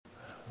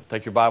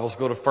Take your Bibles,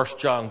 go to 1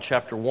 John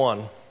chapter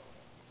 1.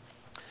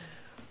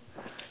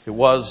 It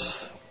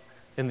was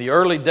in the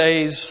early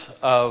days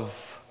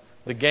of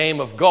the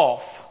game of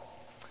golf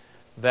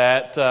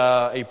that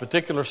a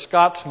particular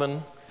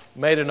Scotsman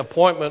made an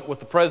appointment with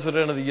the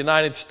President of the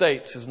United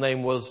States. His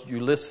name was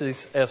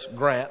Ulysses S.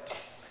 Grant.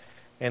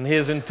 And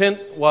his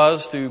intent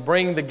was to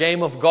bring the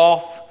game of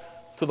golf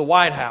to the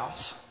White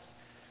House.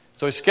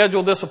 So he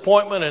scheduled this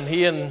appointment, and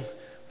he and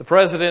the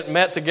President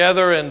met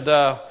together,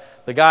 and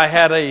the guy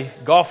had a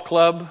golf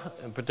club,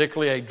 and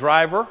particularly a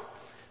driver.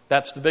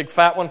 That's the big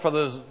fat one for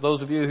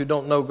those of you who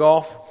don't know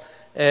golf.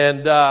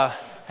 And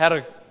had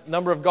a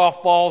number of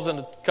golf balls and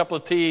a couple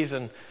of tees.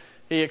 And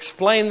he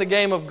explained the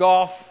game of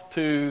golf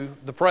to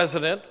the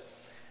President.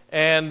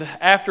 And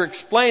after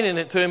explaining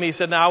it to him, he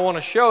said, "Now I want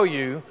to show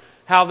you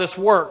how this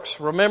works.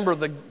 Remember,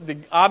 the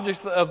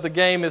object of the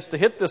game is to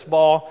hit this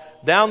ball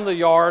down the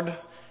yard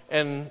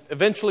and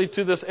eventually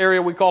to this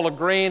area we call a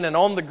green, and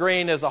on the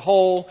green is a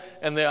hole,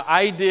 and the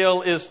idea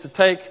is to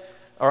take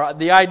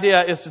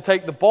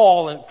the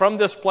ball and from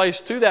this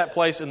place to that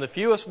place in the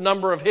fewest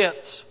number of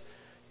hits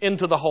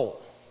into the hole."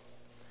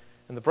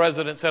 And the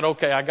President said,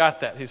 "Okay, I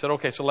got that." He said,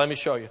 "Okay, so let me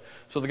show you."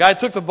 So the guy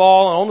took the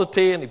ball on the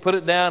tee and he put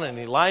it down and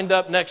he lined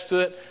up next to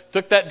it,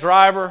 took that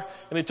driver,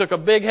 and he took a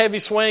big heavy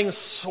swing,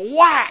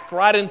 swack,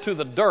 right into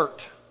the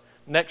dirt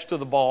next to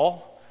the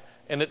ball.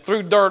 And it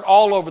threw dirt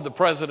all over the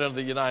President of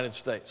the United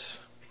States.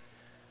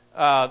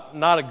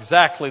 Not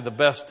exactly the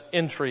best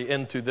entry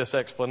into this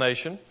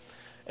explanation.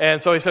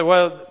 And so he said,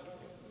 "Well,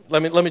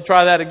 let me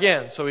try that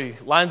again." So he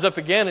lines up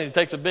again and he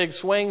takes a big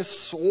swing,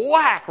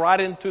 swack,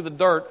 right into the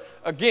dirt.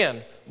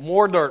 Again,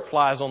 more dirt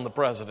flies on the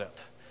President.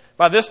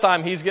 By this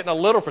time, he's getting a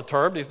little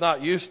perturbed. He's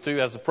not used to,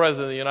 as the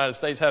President of the United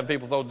States, having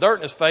people throw dirt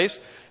in his face.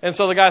 And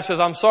so the guy says,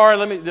 "I'm sorry,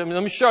 let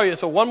me show you."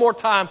 So one more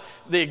time,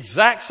 the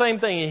exact same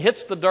thing. He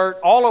hits the dirt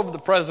all over the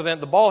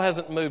President. The ball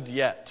hasn't moved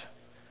yet.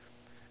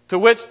 To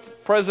which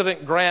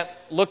President Grant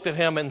looked at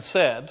him and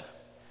said,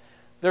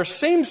 "There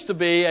seems to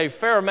be a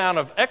fair amount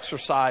of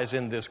exercise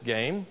in this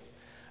game,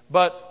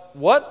 but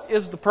what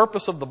is the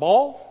purpose of the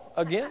ball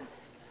again?"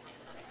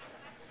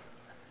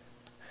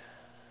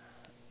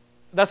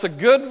 That's a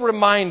good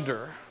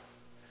reminder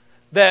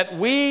that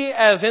we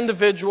as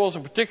individuals,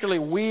 and particularly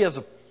we as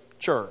a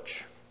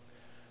church,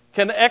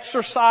 can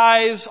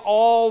exercise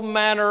all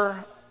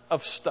manner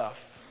of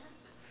stuff.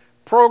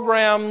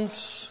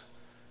 Programs,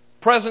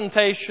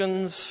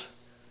 presentations,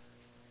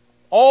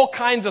 all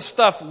kinds of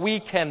stuff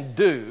we can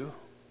do,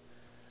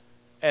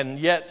 and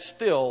yet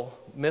still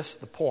miss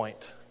the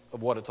point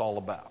of what it's all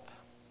about.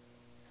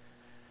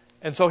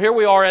 And so here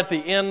we are at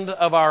the end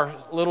of our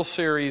little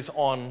series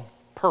on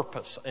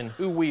purpose and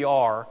who we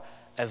are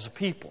as a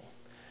people.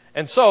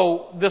 And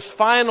so this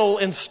final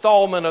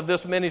installment of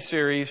this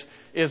mini-series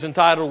is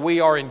entitled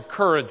 "We Are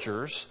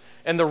Encouragers."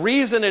 And the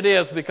reason it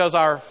is because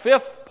our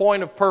fifth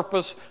point of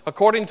purpose,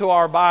 according to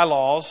our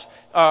bylaws,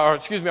 our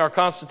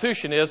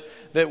Constitution, is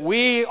that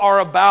we are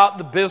about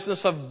the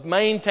business of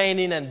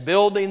maintaining and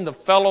building the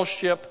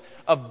fellowship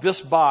of this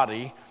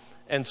body.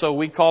 And so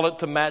we call it,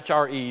 to match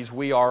our ease,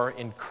 we are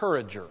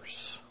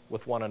encouragers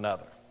with one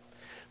another.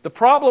 The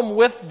problem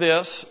with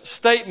this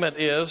statement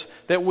is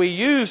that we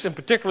use, in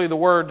particularly the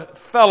word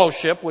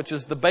fellowship, which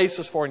is the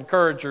basis for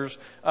encouragers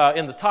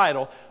in the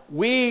title.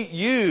 We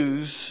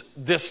use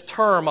this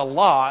term a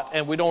lot,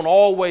 and we don't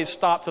always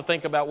stop to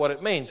think about what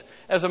it means.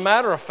 As a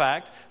matter of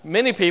fact,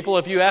 many people,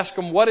 if you ask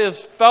them what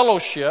is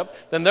fellowship,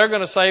 then they're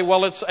going to say,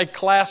 well, it's a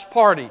class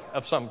party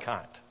of some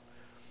kind.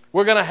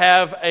 We're going to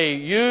have a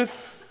youth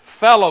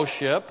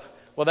fellowship.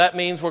 Well, that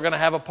means we're going to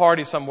have a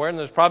party somewhere, and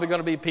there's probably going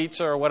to be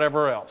pizza or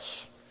whatever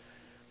else.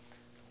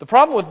 The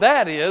problem with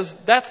that is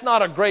that's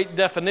not a great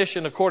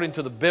definition according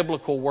to the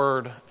biblical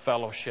word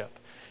fellowship.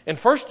 In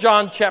 1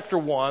 John chapter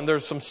 1,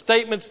 there's some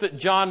statements that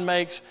John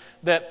makes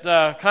that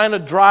kind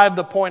of drive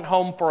the point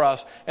home for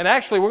us. And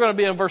actually, we're going to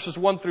be in verses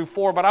 1 through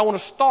 4, but I want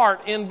to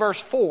start in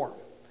verse 4.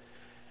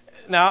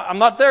 Now, I'm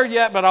not there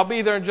yet, but I'll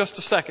be there in just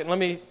a second. Let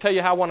me tell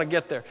you how I want to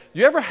get there. Do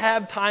you ever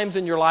have times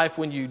in your life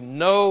when you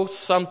know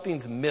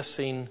something's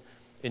missing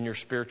in your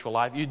spiritual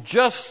life? You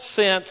just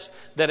sense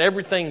that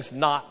everything's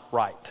not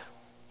right.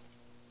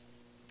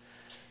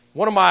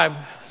 One of my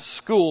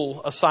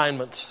school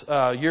assignments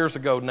years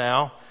ago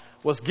now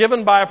was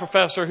given by a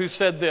professor who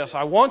said this: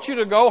 "I want you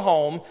to go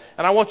home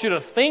and I want you to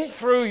think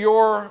through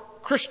your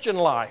Christian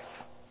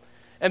life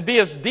and be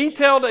as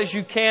detailed as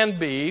you can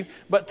be,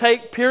 but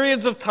take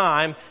periods of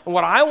time. And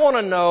what I want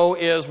to know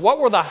is, what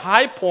were the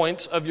high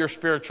points of your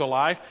spiritual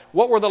life?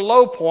 What were the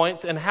low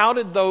points, and how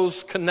did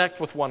those connect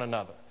with one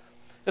another?"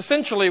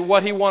 Essentially,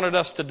 what he wanted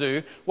us to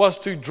do was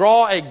to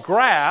draw a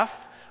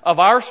graph of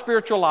our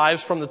spiritual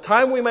lives from the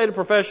time we made a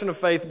profession of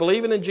faith,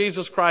 believing in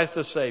Jesus Christ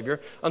as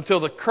Savior, until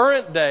the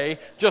current day.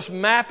 Just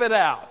map it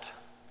out.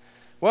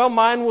 Well,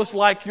 mine was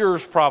like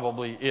yours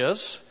probably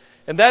is.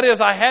 And that is,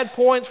 I had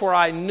points where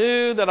I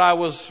knew that I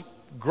was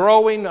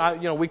growing.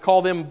 We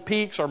call them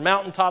peaks or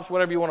mountaintops,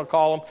 whatever you want to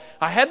call them.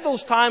 I had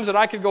those times that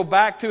I could go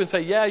back to and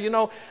say,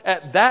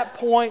 at that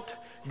point,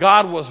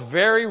 God was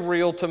very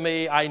real to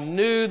me. I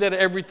knew that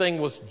everything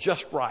was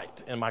just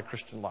right in my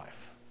Christian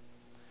life.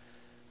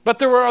 But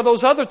there were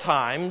those other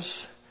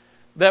times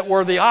that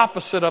were the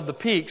opposite of the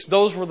peaks.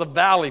 Those were the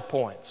valley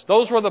points.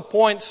 Those were the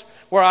points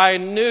where I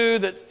knew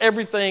that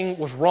everything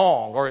was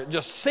wrong, or it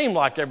just seemed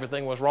like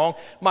everything was wrong.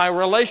 My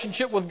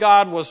relationship with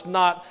God was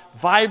not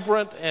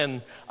vibrant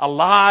and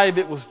alive.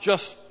 It was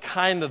just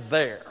kind of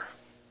there.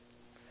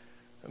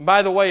 And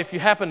by the way, if you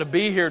happen to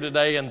be here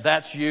today and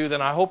that's you,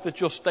 then I hope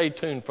that you'll stay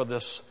tuned for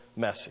this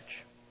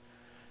message.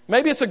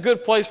 Maybe it's a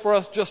good place for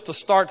us just to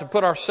start to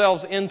put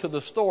ourselves into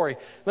the story.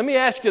 Let me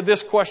ask you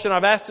this question.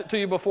 I've asked it to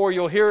you before.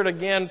 You'll hear it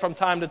again from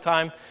time to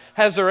time.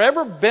 Has there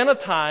ever been a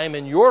time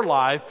in your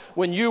life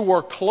when you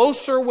were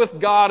closer with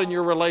God in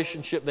your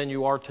relationship than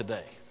you are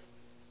today?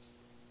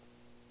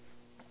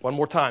 One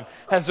more time.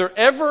 Has there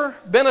ever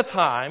been a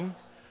time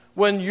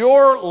when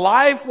your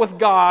life with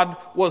God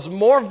was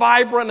more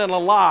vibrant and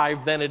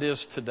alive than it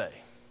is today?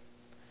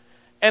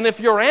 And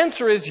if your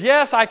answer is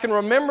yes, I can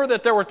remember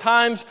that there were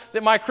times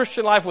that my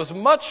Christian life was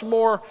much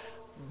more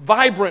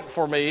vibrant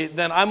for me,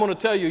 then I'm going to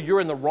tell you, you're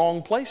in the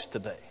wrong place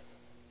today.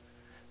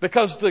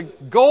 Because the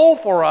goal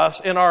for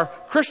us in our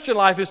Christian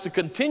life is to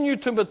continue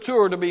to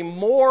mature, to be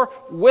more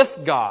with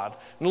God,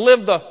 and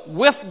live the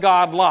with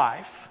God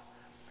life.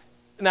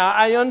 Now,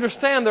 I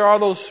understand there are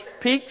those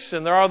peaks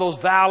and there are those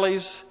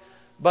valleys,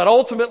 but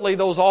ultimately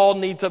those all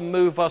need to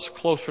move us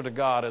closer to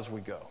God as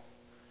we go.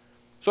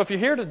 So if you're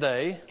here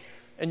today,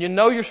 and you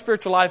know your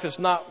spiritual life is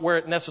not where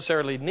it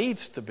necessarily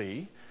needs to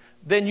be,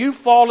 then you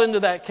fall into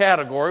that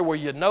category where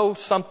you know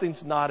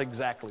something's not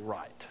exactly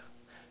right.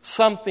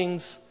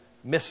 Something's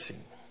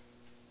missing.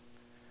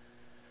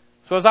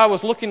 So as I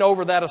was looking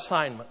over that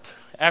assignment,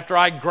 after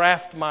I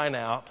graphed mine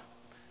out,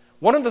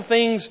 one of the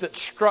things that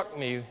struck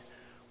me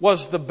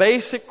was the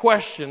basic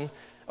question,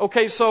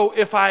 okay, so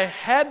if I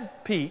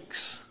had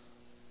peaks,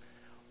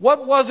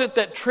 what was it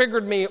that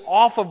triggered me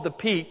off of the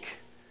peak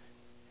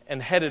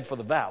and headed for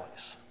the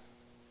valleys?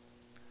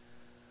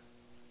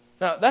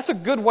 Now, that's a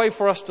good way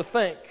for us to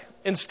think.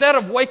 Instead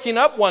of waking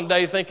up one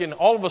day thinking,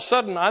 all of a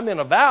sudden I'm in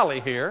a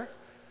valley here,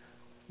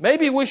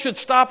 maybe we should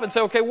stop and say,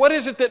 okay, what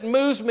is it that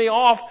moves me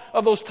off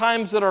of those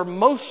times that are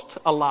most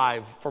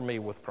alive for me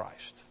with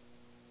Christ?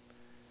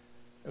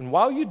 And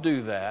while you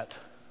do that,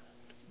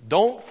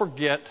 don't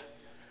forget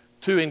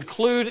to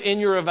include in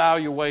your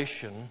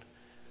evaluation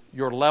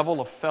your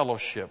level of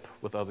fellowship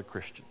with other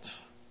Christians.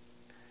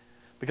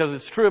 Because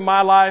it's true in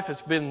my life,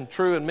 it's been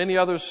true in many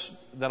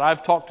others that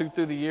I've talked to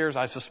through the years.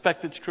 I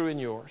suspect it's true in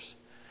yours.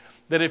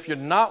 That if you're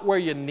not where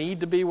you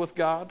need to be with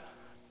God,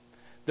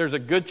 there's a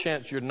good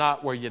chance you're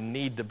not where you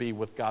need to be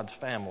with God's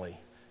family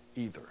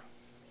either.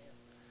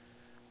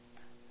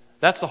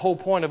 That's the whole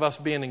point of us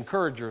being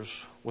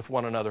encouragers with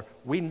one another.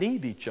 We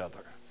need each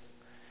other.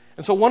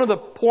 And so one of the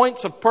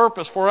points of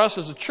purpose for us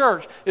as a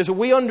church is that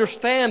we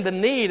understand the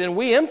need and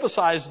we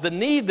emphasize the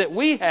need that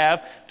we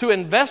have to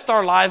invest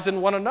our lives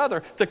in one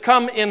another, to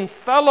come in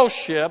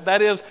fellowship,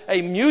 that is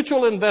a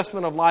mutual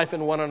investment of life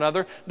in one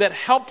another that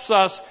helps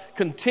us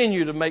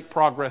continue to make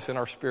progress in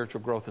our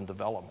spiritual growth and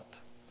development.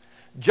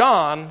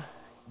 John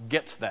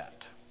gets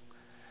that.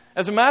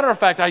 As a matter of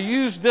fact, I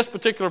use this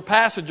particular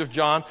passage of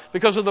John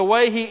because of the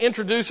way he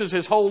introduces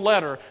his whole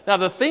letter. Now,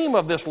 the theme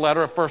of this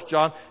letter of 1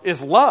 John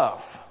is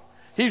love.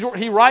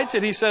 He writes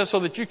it, he says, so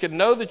that you can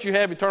know that you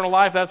have eternal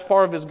life. That's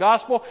part of his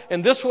gospel.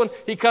 And this one,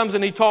 he comes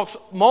and he talks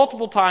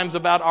multiple times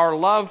about our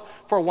love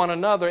for one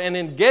another. And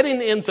in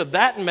getting into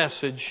that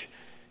message,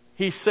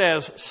 he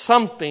says,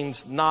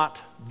 something's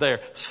not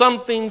there.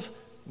 Something's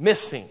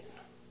missing.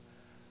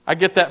 I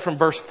get that from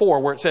verse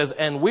 4 where it says,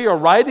 and we are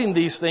writing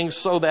these things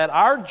so that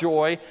our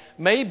joy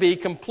may be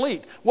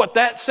complete. What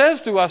that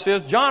says to us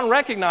is John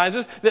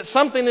recognizes that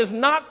something is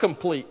not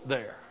complete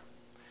there.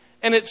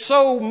 And it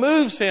so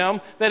moves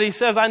him that he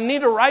says, I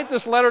need to write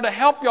this letter to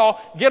help y'all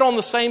get on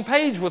the same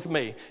page with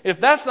me. If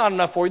that's not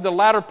enough for you, the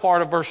latter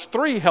part of verse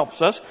 3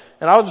 helps us.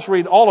 And I'll just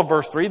read all of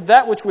verse 3.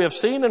 That which we have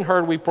seen and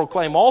heard we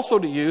proclaim also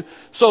to you,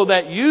 so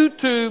that you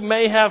too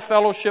may have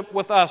fellowship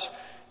with us.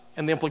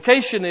 And the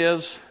implication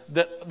is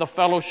that the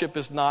fellowship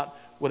is not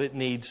what it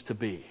needs to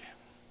be.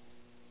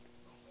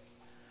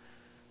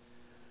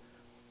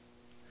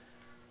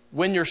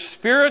 When you're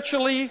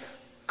spiritually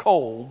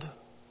cold,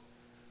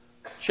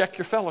 check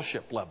your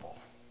fellowship level.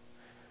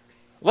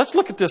 Let's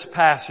look at this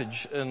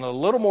passage in a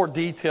little more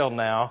detail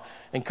now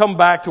and come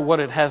back to what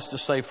it has to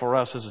say for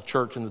us as a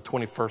church in the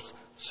 21st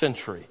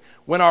century.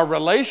 When our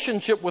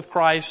relationship with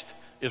Christ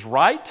is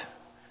right,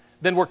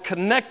 then we're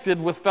connected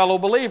with fellow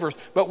believers.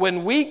 But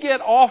when we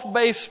get off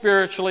base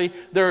spiritually,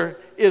 there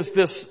is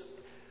this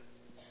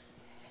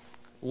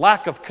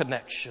lack of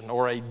connection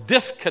or a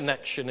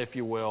disconnection, if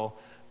you will,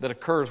 that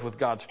occurs with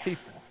God's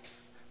people.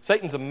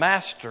 Satan's a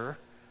master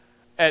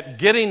at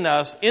getting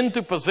us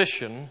into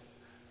position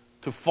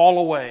to fall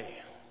away.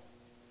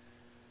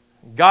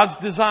 God's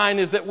design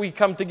is that we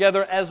come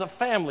together as a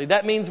family.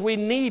 That means we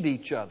need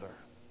each other.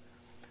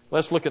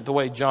 Let's look at the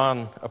way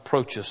John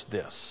approaches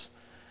this.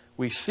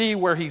 We see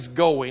where he's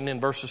going in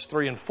verses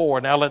 3 and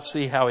 4. Now let's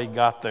see how he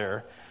got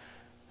there.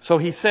 So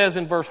he says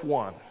in verse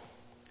 1,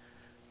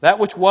 that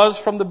which was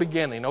from the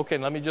beginning. Okay,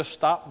 let me just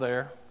stop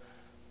there.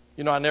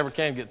 You know, I never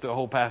can get through a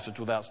whole passage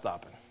without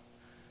stopping.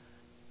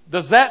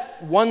 Does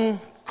that one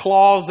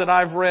clause that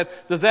I've read,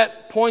 does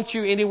that point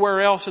you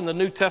anywhere else in the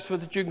New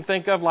Testament that you can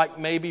think of, like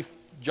maybe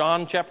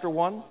John chapter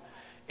 1?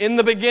 In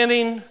the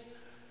beginning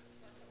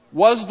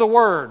was the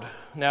Word.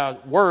 Now,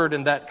 Word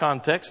in that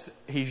context,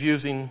 he's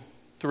using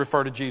to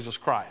refer to Jesus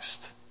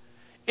Christ.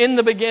 In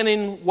the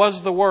beginning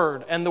was the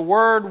Word, and the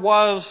Word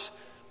was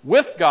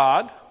with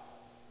God,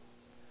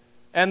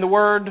 and the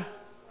Word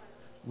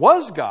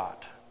was God.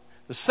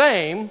 The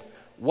same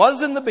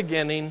was in the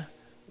beginning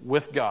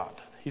with God.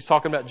 He's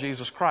talking about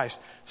Jesus Christ.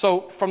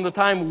 So from the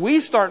time we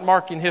start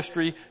marking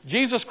history,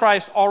 Jesus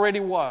Christ already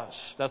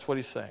was. That's what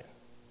he's saying.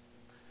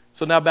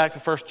 So now back to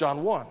 1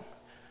 John 1.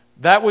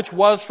 That which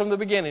was from the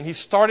beginning. He's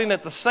starting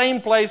at the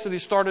same place that he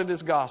started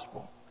his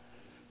gospel.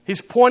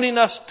 He's pointing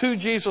us to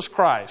Jesus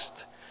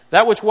Christ.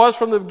 That which was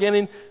from the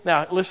beginning.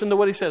 Now listen to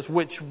what he says.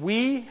 Which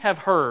we have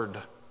heard.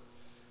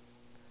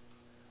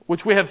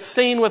 Which we have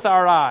seen with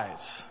our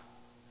eyes.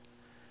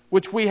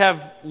 Which we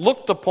have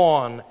looked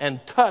upon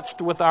and touched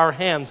with our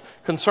hands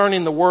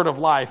concerning the word of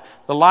life.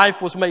 The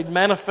life was made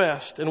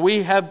manifest, and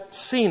we have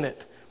seen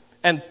it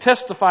and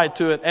testified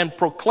to it and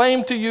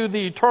proclaimed to you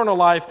the eternal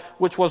life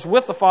which was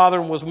with the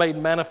Father and was made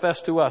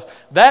manifest to us.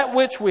 That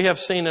which we have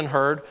seen and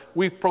heard,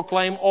 we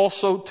proclaim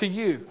also to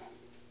you,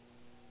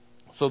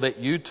 so that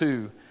you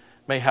too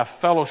may have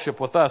fellowship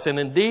with us. And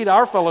indeed,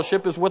 our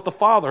fellowship is with the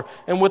Father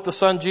and with the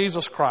Son,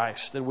 Jesus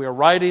Christ. And we are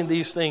writing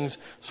these things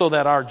so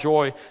that our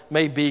joy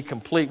may be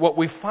complete. What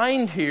we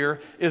find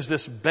here is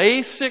this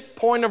basic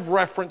point of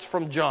reference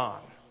from John.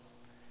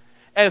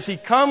 As he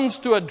comes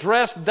to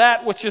address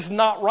that which is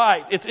not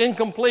right. It's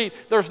incomplete.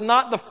 There's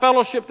not the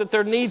fellowship that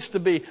there needs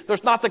to be.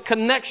 There's not the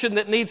connection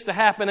that needs to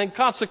happen. And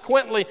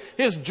consequently,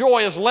 his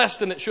joy is less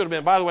than it should have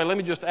been. By the way, let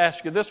me just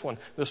ask you this one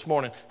this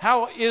morning.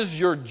 How is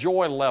your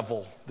joy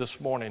level this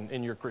morning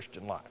in your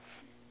Christian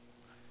life?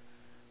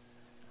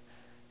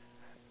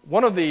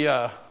 One of the,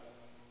 I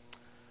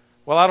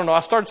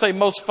started to say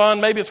most fun.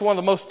 Maybe it's one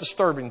of the most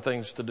disturbing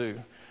things to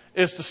do.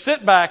 Is to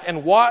sit back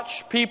and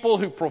watch people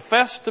who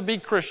profess to be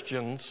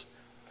Christians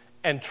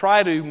and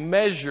try to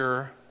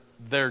measure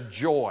their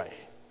joy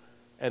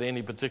at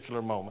any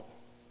particular moment.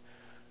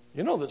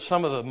 You know that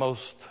some of the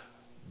most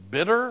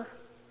bitter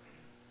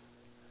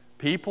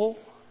people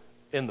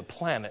in the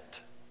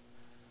planet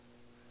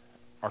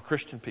are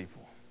Christian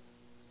people.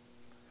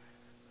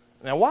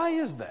 Now, why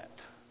is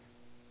that?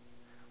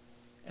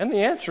 And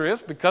the answer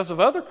is because of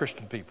other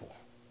Christian people.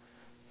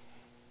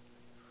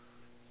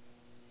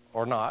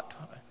 Or not.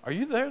 Are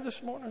you there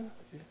this morning?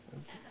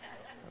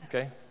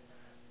 Okay.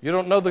 You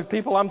don't know the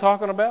people I'm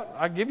talking about?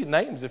 I'll give you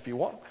names if you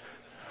want.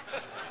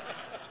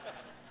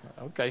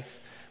 Okay.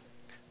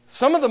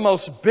 Some of the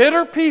most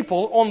bitter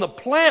people on the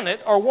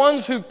planet are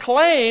ones who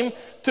claim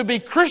to be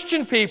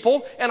Christian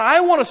people, and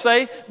I want to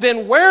say,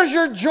 then where's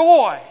your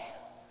joy?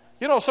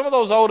 You know, some of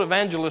those old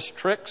evangelist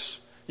tricks,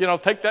 you know,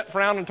 take that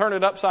frown and turn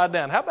it upside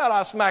down. How about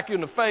I smack you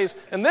in the face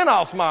and then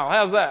I'll smile?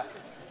 How's that?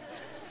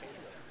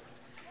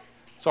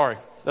 Sorry,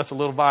 that's a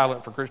little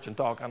violent for Christian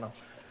talk, I know.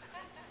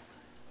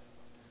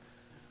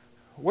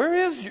 Where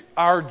is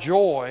our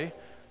joy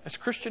as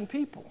Christian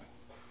people?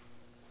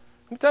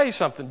 Let me tell you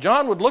something.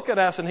 John would look at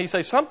us and he'd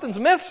say, something's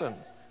missing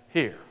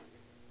here.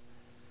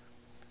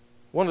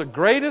 One of the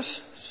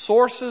greatest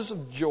sources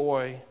of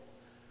joy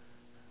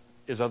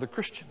is other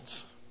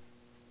Christians,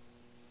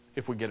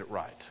 if we get it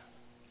right.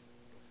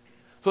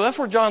 So that's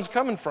where John's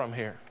coming from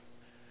here.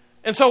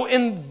 And so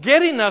in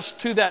getting us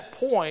to that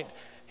point,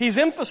 he's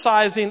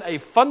emphasizing a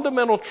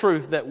fundamental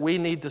truth that we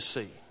need to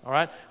see. All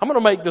right? I'm going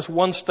to make this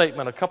one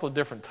statement a couple of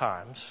different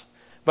times.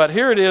 But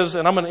here it is,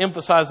 and I'm going to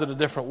emphasize it a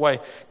different way.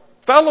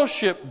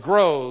 Fellowship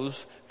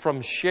grows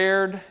from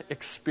shared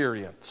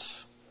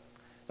experience.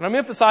 And I'm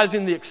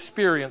emphasizing the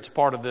experience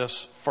part of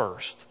this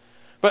first.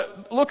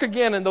 But look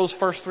again in those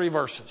first 3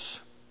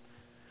 verses.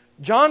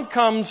 John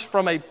comes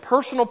from a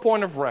personal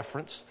point of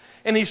reference,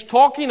 and he's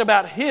talking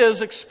about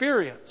his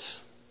experience.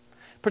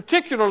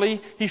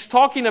 Particularly, he's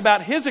talking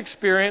about his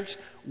experience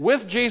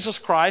with Jesus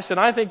Christ, and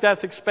I think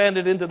that's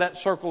expanded into that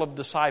circle of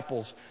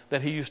disciples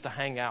that he used to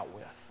hang out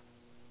with.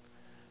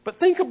 But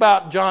think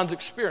about John's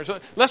experience.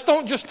 Let's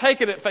don't just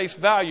take it at face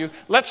value.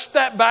 Let's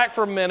step back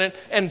for a minute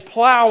and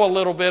plow a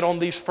little bit on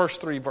these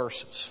first 3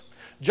 verses.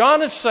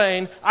 John is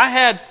saying, I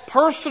had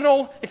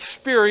personal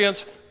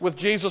experience with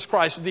Jesus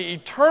Christ, the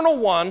eternal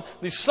one,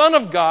 the Son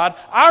of God,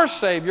 our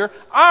Savior,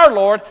 our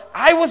Lord.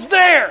 I was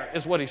there,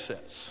 is what he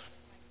says.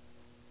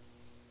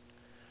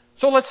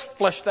 So let's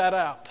flesh that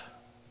out.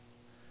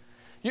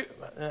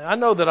 I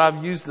know that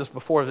I've used this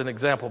before as an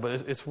example,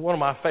 but it's one of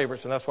my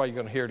favorites, and that's why you're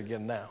going to hear it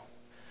again now.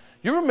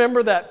 You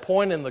remember that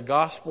point in the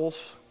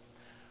Gospels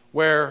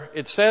where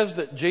it says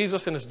that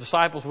Jesus and his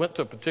disciples went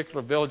to a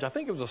particular village. I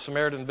think it was a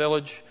Samaritan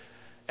village.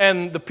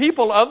 And the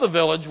people of the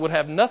village would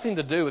have nothing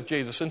to do with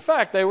Jesus. In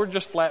fact, they were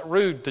just flat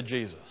rude to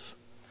Jesus.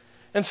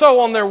 And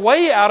so on their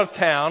way out of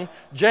town,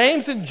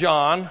 James and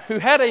John, who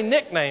had a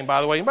nickname,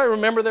 by the way, anybody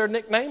remember their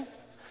nickname?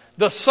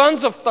 The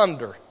Sons of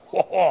Thunder.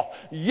 Oh,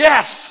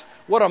 yes!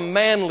 What a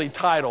manly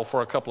title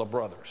for a couple of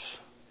brothers.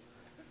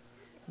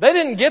 They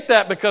didn't get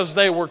that because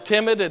they were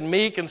timid and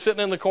meek and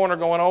sitting in the corner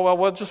going, oh,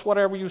 well, just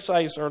whatever you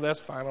say, sir, that's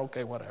fine,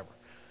 okay, whatever.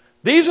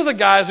 These are the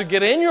guys who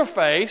get in your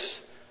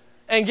face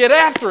and get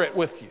after it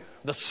with you.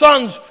 The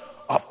Sons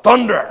of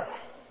Thunder.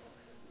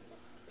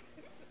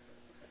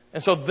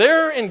 And so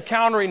they're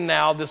encountering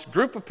now this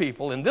group of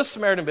people in this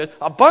Samaritan village,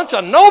 a bunch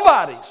of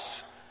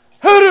nobodies.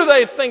 Who do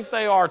they think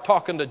they are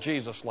talking to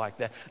Jesus like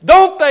that?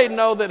 Don't they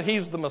know that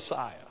He's the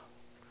Messiah?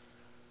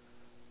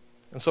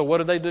 And so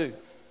what do?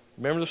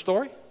 Remember the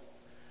story?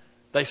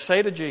 They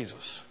say to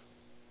Jesus,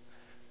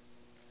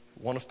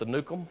 want us to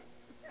nuke them?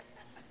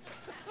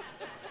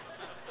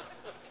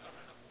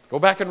 Go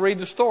back and read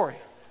the story.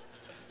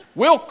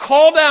 We'll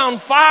call down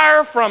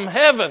fire from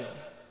heaven.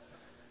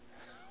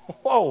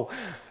 Whoa.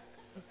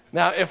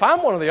 Now, if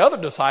I'm one of the other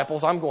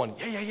disciples, I'm going,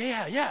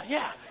 yeah.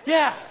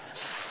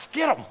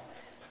 Get them.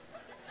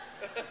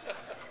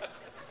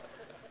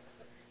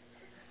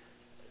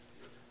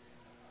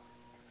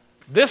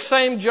 This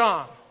same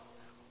John,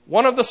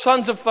 one of the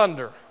sons of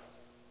thunder,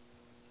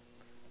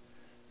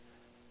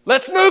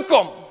 let's nuke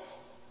them,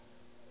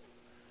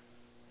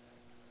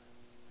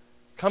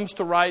 comes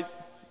to write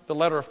the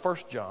letter of 1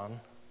 John.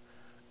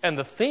 And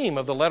the theme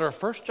of the letter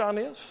of 1 John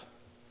is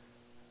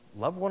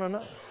love one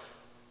another.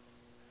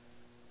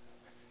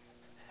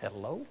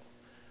 Hello?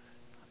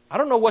 I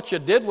don't know what you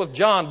did with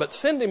John, but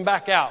send him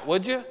back out,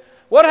 would you?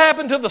 What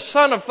happened to the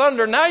son of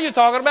thunder? Now you're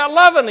talking about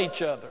loving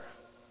each other.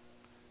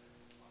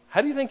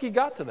 How do you think he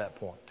got to that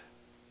point?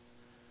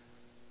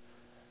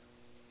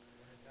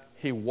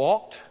 He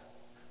walked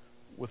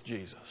with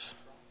Jesus.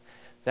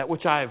 That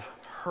which I've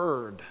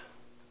heard.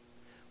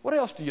 What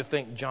else do you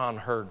think John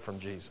heard from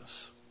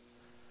Jesus?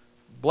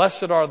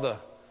 Blessed are the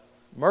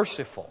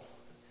merciful.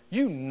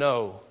 You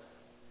know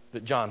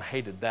that John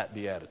hated that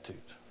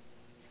beatitude.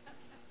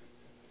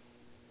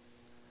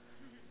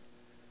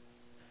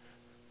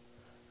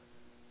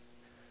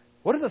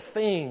 What are the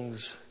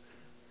things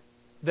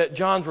that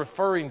John's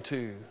referring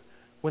to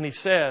when he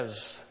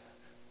says,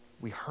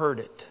 we heard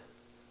it,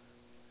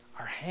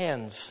 our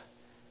hands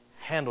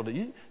handled it?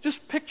 You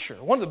just picture,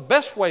 one of the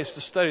best ways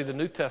to study the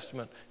New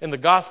Testament, in the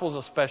Gospels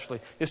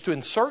especially, is to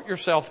insert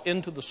yourself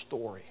into the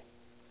story.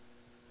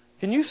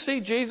 Can you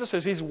see Jesus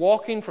as He's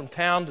walking from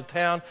town to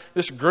town,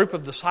 this group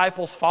of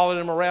disciples following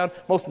Him around,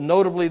 most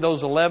notably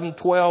those 11,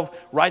 12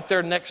 right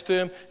there next to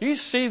Him? You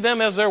see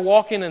them as they're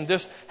walking and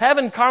just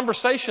having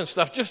conversation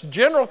stuff, just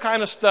general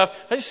kind of stuff.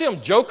 You see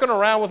them joking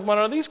around with one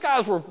another. These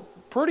guys were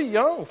pretty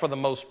young for the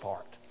most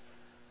part.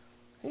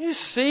 You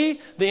see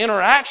the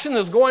interaction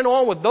that's going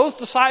on with those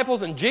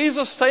disciples and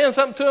Jesus saying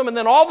something to them, and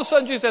then all of a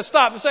sudden Jesus says,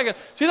 stop a second.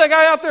 See that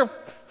guy out there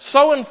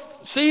sowing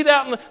seed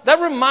out? That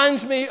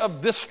reminds me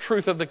of this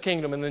truth of the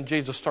kingdom. And then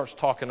Jesus starts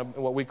talking about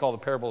what we call the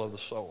parable of the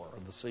sower,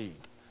 of the seed.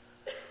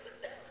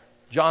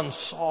 John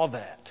saw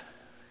that.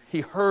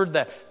 He heard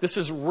that. This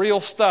is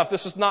real stuff.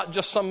 This is not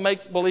just some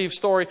make-believe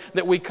story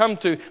that we come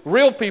to.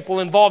 Real people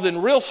involved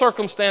in real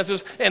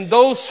circumstances, and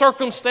those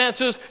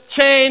circumstances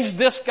changed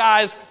this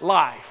guy's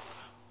life.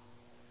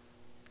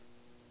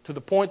 To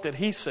the point that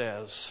he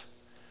says,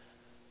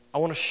 I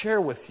want to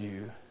share with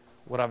you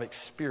what I've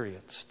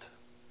experienced.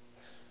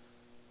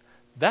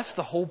 That's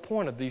the whole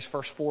point of these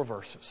first 4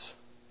 verses.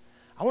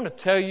 I want to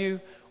tell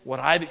you what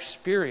I've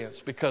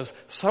experienced because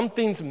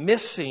something's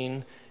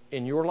missing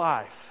in your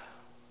life.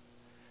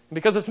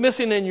 Because it's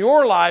missing in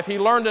your life, he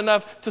learned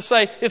enough to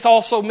say it's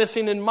also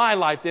missing in my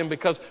life then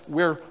because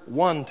we're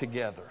one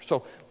together.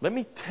 So let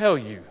me tell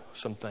you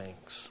some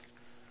things.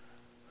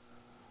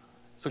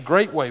 It's a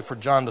great way for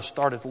John to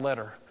start his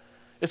letter.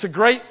 It's a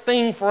great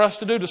thing for us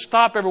to do, to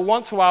stop every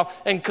once in a while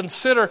and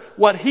consider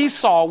what he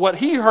saw, what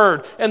he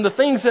heard, and the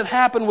things that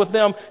happened with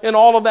them and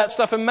all of that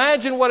stuff.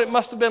 Imagine what it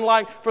must have been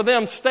like for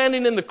them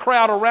standing in the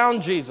crowd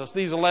around Jesus,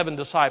 these 11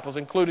 disciples,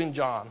 including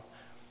John.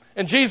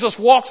 And Jesus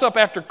walks up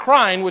after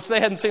crying, which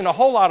they hadn't seen a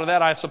whole lot of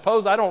that, I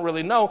suppose. I don't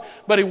really know.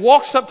 But he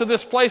walks up to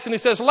this place and he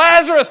says,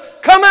 Lazarus,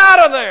 come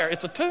out of there.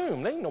 It's a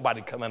tomb. There ain't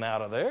nobody coming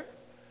out of there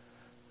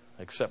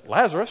except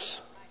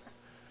Lazarus.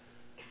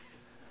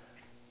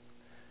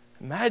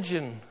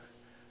 Imagine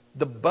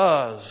the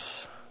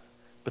buzz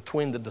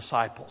between the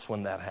disciples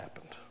when that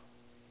happened.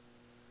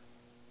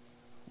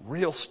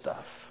 Real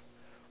stuff.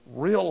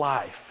 Real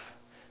life.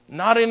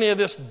 Not any of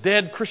this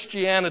dead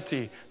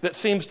Christianity that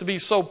seems to be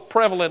so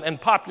prevalent and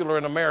popular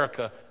in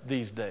America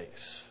these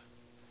days.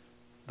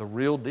 The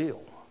real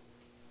deal.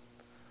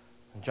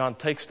 And John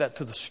takes that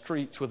to the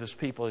streets with his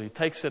people. He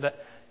takes it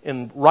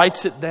and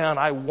writes it down.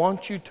 I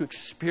want you to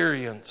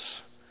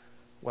experience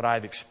what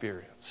I've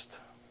experienced.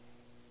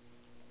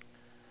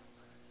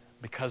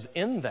 Because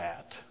in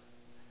that,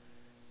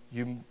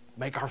 you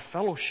make our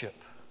fellowship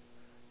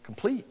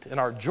complete and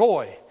our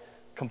joy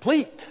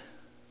complete.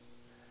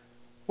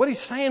 What he's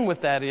saying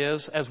with that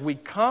is, as we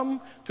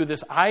come to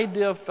this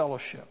idea of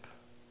fellowship,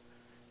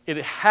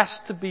 it has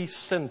to be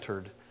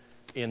centered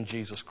in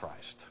Jesus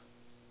Christ.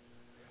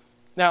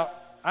 Now,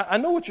 I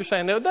know what you're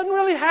saying. It doesn't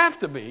really have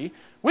to be.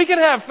 We can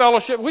have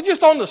fellowship. We're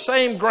just on the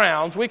same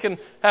grounds. We can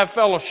have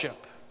fellowship.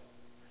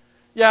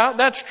 Yeah,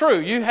 that's true.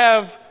 You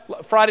have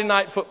Friday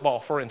night football,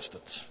 for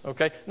instance.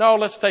 Okay? No,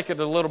 let's take it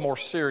a little more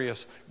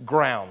serious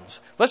grounds.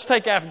 Let's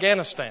take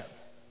Afghanistan.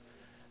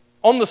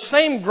 On the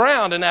same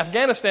ground in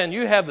Afghanistan,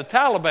 you have the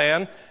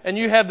Taliban and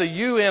you have the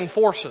UN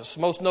forces,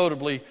 most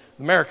notably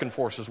the American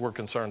forces we're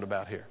concerned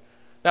about here.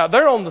 Now,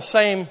 they're on the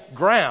same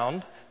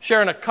ground,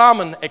 sharing a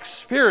common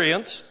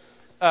experience,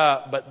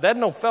 but there's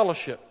no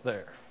fellowship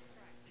there.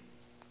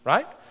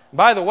 Right?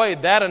 By the way,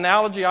 that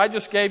analogy I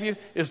just gave you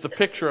is the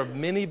picture of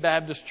many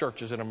Baptist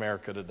churches in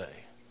America today.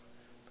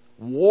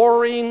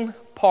 Warring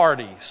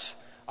parties,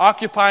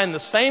 occupying the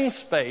same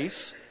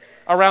space,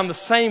 around the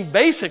same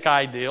basic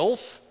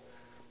ideals,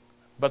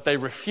 but they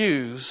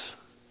refuse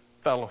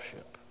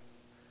fellowship.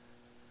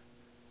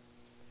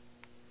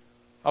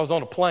 I was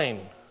on a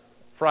plane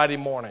Friday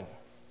morning.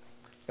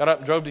 Got up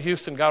and drove to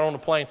Houston, got on a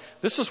plane.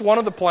 This is one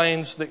of the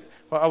planes that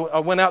I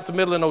went out to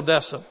Midland,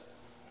 Odessa.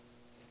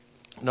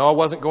 No, I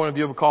wasn't going to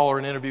view of a call or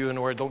an interview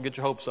anywhere. Don't get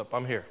your hopes up.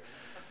 I'm here.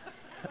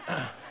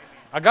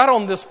 I got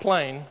on this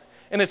plane,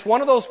 and it's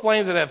one of those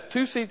planes that have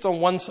 2 seats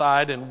on one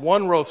side and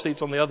 1 row of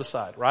seats on the other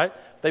side, right?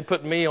 They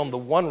put me on the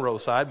 1 row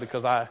side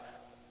because I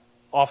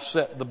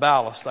offset the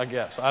ballast, I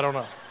guess. I don't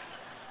know.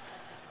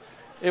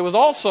 It was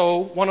also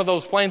one of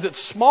those planes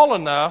that's small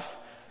enough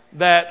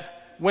that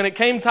when it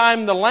came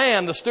time to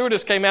land, the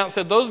stewardess came out and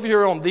said, those of you who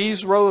are on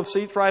these row of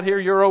seats right here,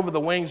 you're over the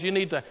wings. You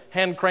need to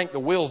hand crank the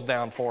wheels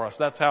down for us.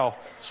 That's how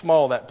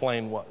small that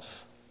plane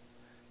was.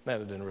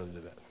 Man, it didn't really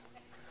do that.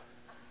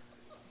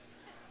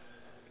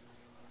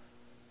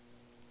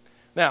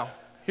 Now,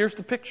 here's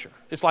the picture.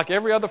 It's like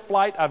every other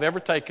flight I've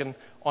ever taken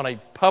on a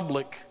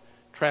public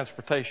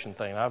transportation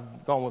thing.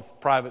 I've gone with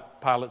private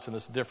pilots, and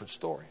it's a different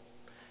story.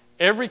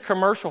 Every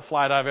commercial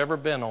flight I've ever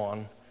been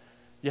on,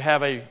 you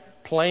have a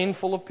plane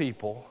full of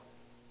people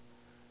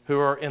who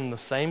are in the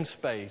same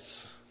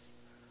space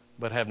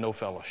but have no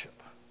fellowship.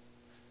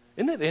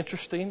 Isn't it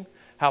interesting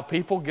how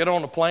people get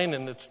on a plane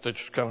and they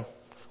just kind of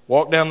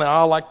walk down the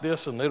aisle like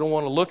this and they don't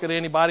want to look at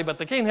anybody, but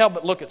they can't help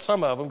but look at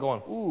some of them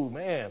going, ooh,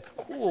 man,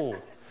 ooh.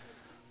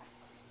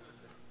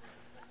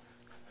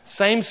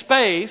 Same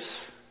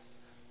space,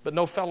 but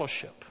no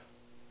fellowship.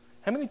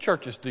 How many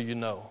churches do you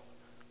know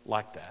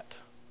like that?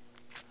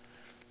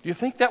 Do you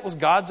think that was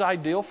God's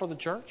ideal for the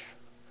church?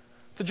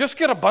 To just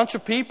get a bunch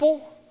of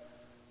people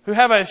who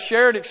have a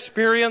shared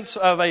experience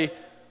of a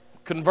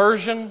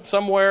conversion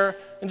somewhere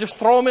and just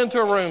throw them into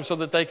a room so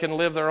that they can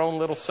live their own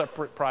little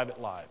separate private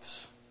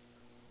lives?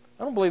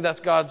 I don't believe that's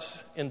God's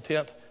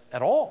intent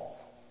at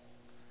all.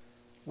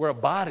 We're a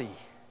body.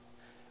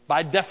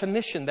 By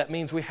definition, that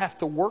means we have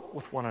to work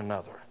with one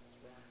another.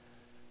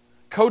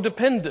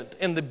 Codependent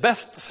in the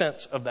best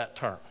sense of that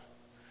term.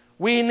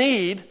 We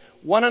need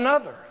one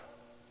another.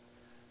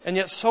 And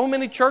yet so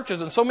many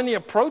churches and so many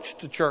approach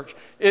to church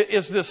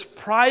is this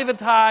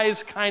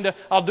privatized kind of,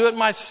 I'll do it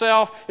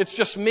myself, it's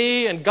just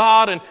me and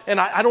God, and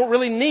I don't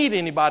really need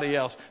anybody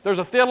else. There's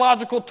a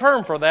theological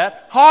term for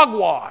that,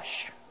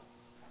 hogwash.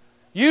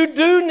 You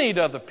do need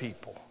other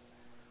people.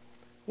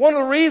 One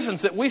of the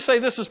reasons that we say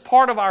this is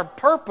part of our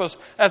purpose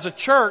as a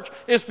church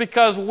is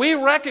because we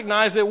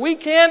recognize that we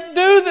can't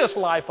do this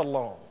life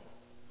alone.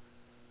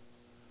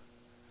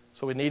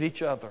 So we need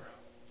each other.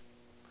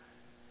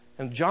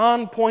 And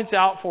John points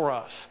out for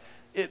us,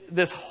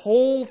 this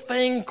whole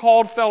thing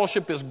called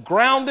fellowship is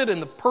grounded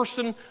in the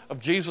person of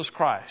Jesus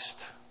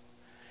Christ.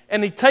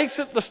 And he takes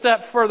it the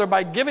step further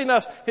by giving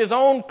us his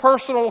own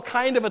personal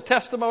kind of a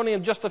testimony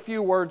in just a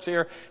few words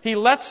here. He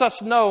lets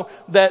us know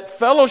that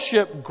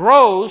fellowship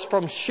grows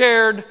from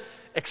shared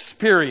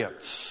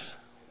experience.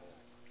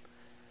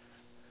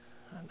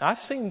 I've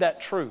seen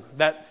that true.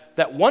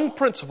 That one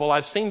principle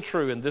I've seen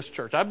true in this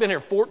church. I've been here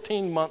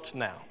 14 months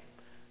now.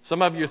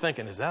 Some of you are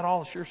thinking, is that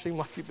all? It sure seems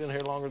like you've been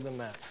here longer than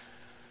that.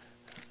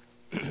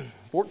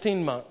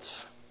 14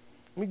 months.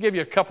 Let me give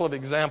you a couple of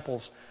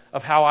examples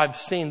of how I've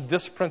seen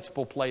this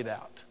principle played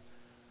out.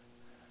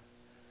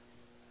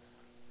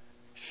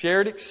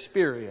 Shared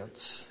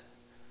experience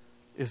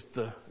is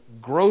the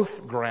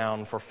growth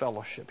ground for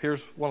fellowship.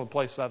 Here's one of the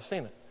places I've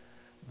seen it.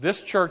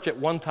 This church at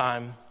one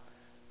time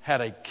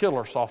had a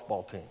killer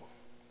softball team.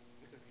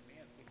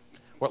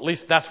 Or at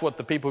least that's what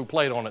the people who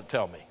played on it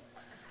tell me.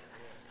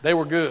 They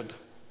were good.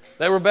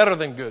 They were better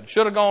than good.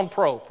 Should have gone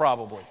pro,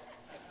 probably.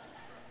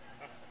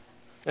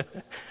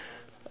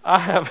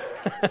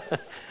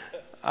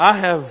 I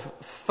have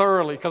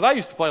thoroughly, because I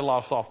used to play a lot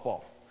of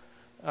softball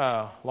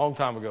a long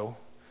time ago.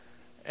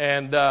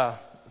 And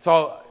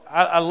so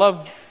I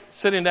love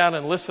sitting down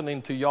and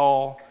listening to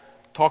y'all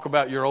talk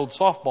about your old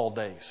softball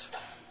days.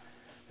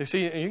 You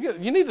see,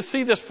 you need to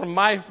see this from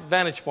my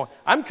vantage point.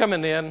 I'm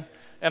coming in,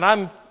 and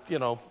I'm,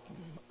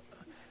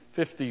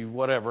 50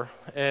 whatever,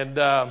 and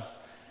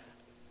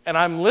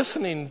I'm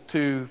listening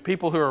to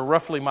people who are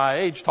roughly my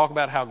age talk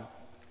about how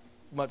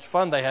much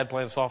fun they had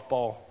playing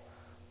softball,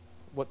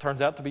 what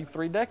turns out to be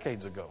 3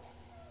 decades ago.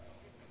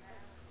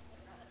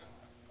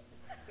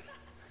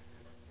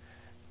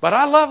 But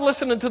I love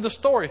listening to the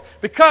stories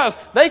because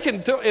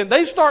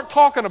they start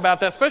talking about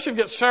that, especially if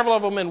you get several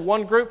of them in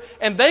one group,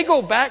 and they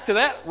go back to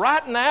that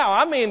right now.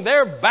 I mean,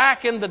 they're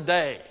back in the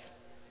day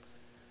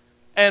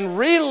and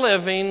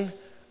reliving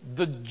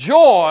the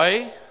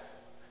joy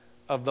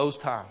of those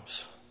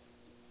times.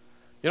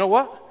 You know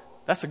what?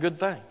 That's a good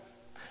thing.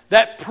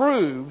 That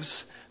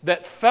proves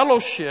that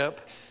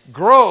fellowship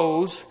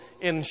grows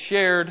in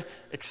shared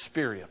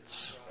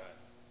experience.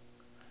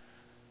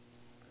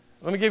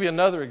 Let me give you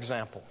another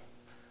example.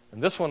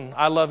 And this one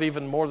I love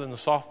even more than the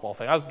softball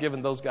thing. I was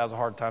giving those guys a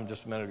hard time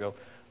just a minute ago,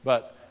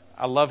 but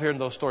I love hearing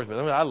those stories. But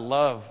I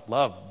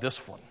love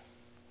this one.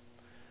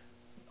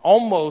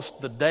 Almost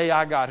the day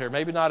I got here,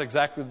 maybe not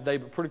exactly the day,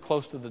 but pretty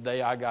close to the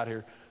day I got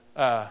here,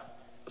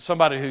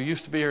 somebody who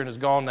used to be here and is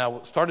gone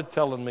now started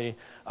telling me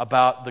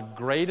about the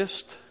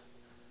greatest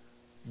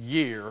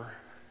year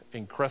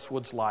in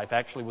Crestwood's life.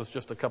 Actually, it was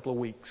just a couple of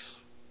weeks.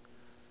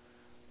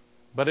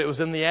 But it was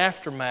in the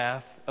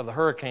aftermath of the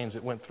hurricanes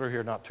that went through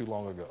here not too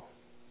long ago.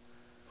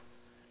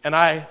 And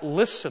I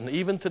listen,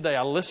 even today,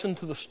 I listen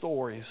to the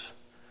stories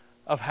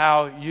of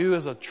how you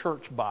as a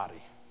church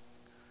body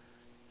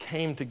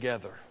came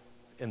together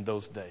in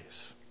those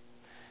days.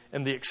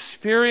 And the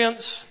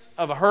experience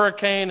of a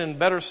hurricane, and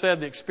better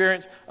said, the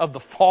experience of the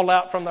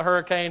fallout from the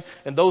hurricane,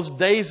 and those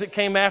days that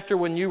came after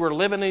when you were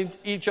living in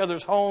each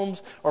other's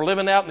homes, or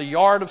living out in the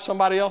yard of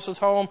somebody else's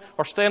home,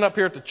 or staying up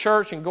here at the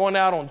church and going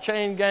out on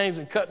chain gangs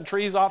and cutting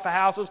trees off of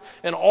houses,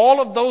 and all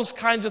of those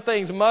kinds of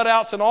things, mud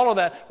outs and all of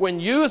that, when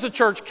you as a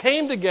church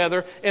came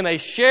together in a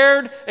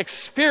shared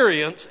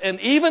experience, and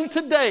even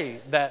today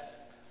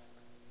that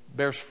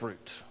bears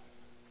fruit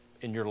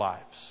in your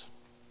lives.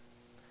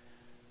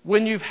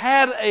 When you've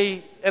had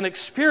an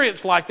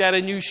experience like that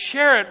and you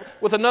share it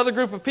with another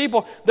group of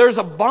people, there's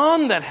a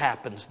bond that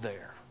happens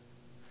there.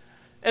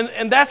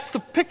 And that's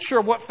the picture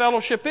of what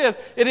fellowship is.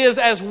 It is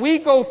as we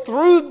go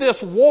through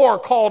this war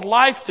called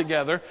life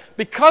together,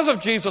 because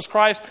of Jesus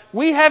Christ,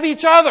 we have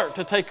each other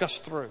to take us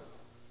through.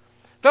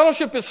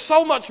 Fellowship is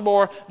so much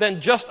more than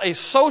just a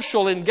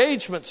social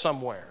engagement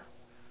somewhere.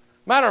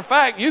 Matter of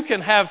fact, you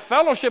can have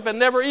fellowship and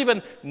never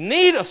even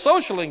need a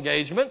social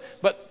engagement,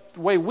 but the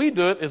way we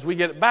do it is we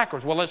get it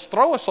backwards. Well, let's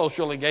throw a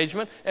social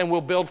engagement and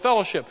we'll build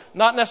fellowship.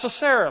 Not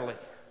necessarily.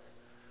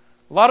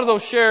 A lot of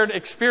those shared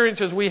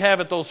experiences we have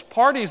at those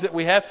parties that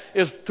we have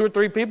is 2 or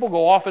 3 people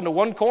go off into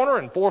one corner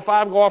and 4 or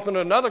 5 go off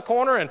into another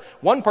corner, and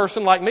one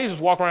person like me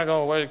just walk around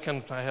going,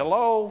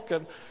 "Well,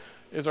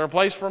 is there a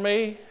place for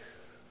me?"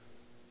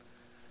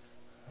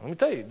 Let me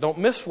tell you, don't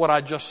miss what I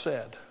just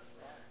said.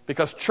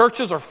 Because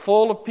churches are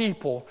full of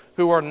people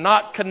who are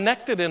not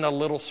connected in a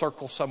little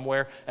circle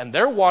somewhere, and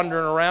they're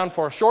wandering around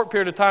for a short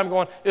period of time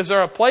going, "Is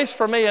there a place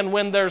for me?" And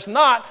when there's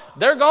not,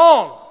 they're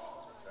gone.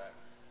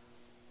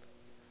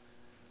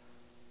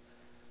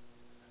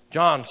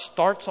 John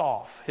starts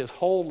off his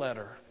whole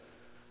letter.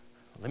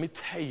 Let me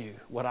tell you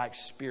what I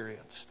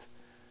experienced.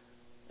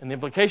 And the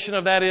implication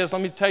of that is,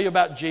 let me tell you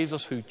about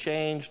Jesus who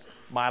changed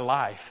my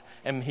life.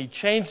 And he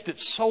changed it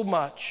so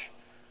much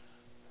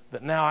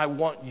that now I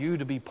want you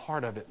to be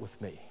part of it with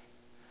me.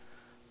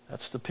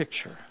 That's the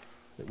picture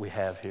that we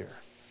have here.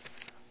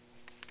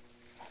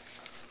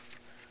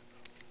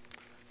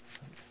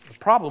 The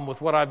problem with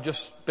what I've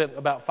just spent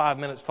about 5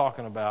 minutes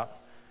talking about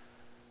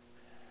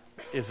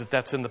is that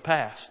that's in the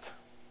past.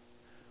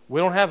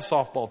 We don't have a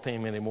softball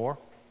team anymore.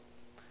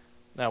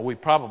 Now, we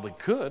probably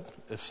could.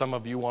 If some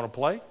of you want to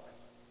play,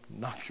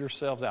 knock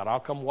yourselves out. I'll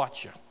come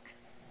watch you.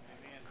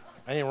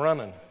 I ain't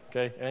running,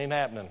 okay? It ain't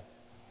happening.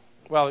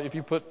 Well, if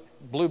you put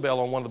Bluebell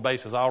on one of the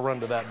bases, I'll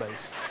run to that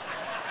base.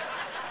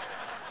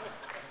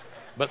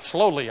 But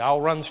slowly,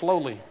 I'll run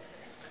slowly.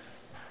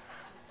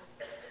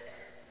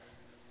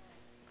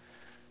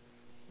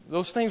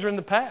 Those things are in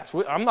the past.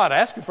 I'm not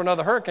asking for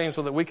another hurricane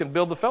so that we can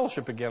build the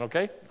fellowship again,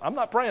 okay? I'm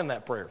not praying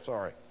that prayer,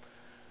 sorry.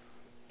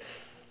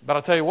 But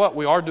I'll tell you what,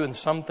 we are doing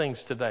some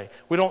things today.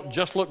 We don't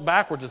just look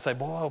backwards and say,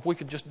 boy, if we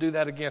could just do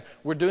that again.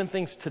 We're doing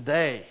things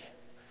today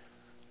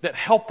that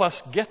help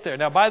us get there.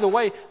 Now, by the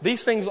way,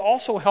 these things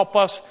also help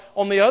us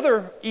on the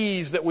other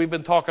E's that we've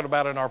been talking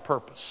about in our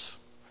purpose.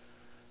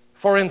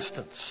 For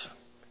instance,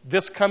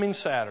 this coming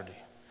Saturday,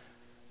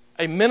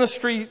 a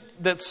ministry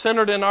that's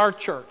centered in our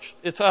church.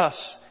 It's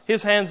us,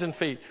 his hands and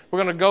feet.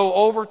 We're going to go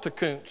over to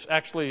Koontz.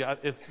 Actually, I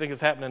think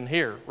it's happening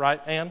here,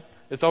 right, Ann?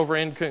 It's over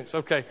in Koontz.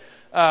 Okay.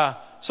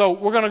 So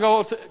we're going to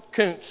go to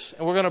Koontz,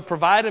 and we're going to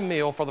provide a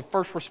meal for the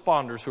first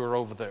responders who are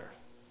over there.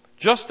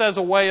 Just as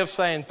a way of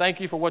saying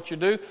thank you for what you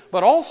do,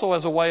 but also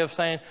as a way of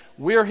saying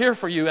we're here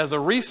for you, as a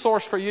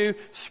resource for you,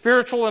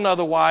 spiritual and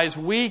otherwise.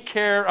 We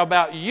care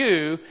about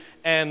you,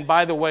 and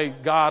by the way,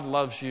 God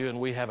loves you,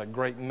 and we have a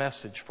great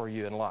message for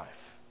you in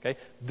life. Okay?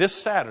 This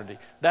Saturday,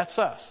 that's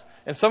us.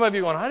 And some of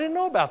you are going, I didn't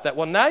know about that.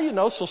 Well, now you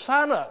know, so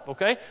sign up,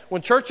 okay?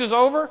 When church is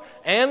over,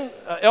 Ann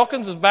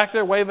Elkins is back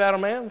there, wave at her,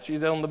 man.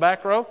 She's on the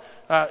back row.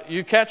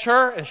 You catch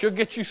her, and she'll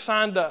get you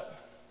signed up,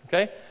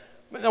 okay?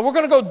 Now, we're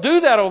going to go do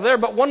that over there,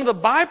 but one of the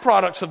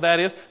byproducts of that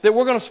is that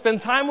we're going to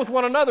spend time with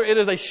one another. It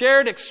is a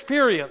shared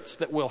experience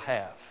that we'll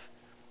have.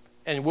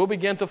 And we'll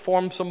begin to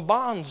form some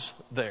bonds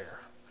there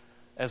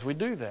as we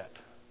do that.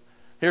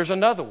 Here's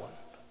another one.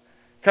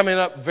 Coming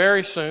up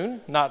very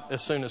soon, not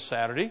as soon as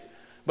Saturday,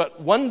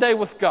 but One Day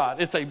with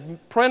God. It's a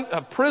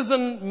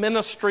prison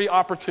ministry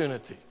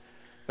opportunity.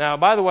 Now,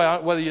 by the way,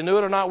 whether you knew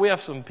it or not, we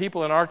have some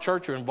people in our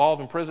church who are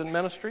involved in prison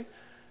ministry.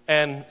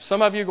 And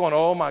some of you going,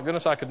 oh my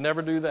goodness, I could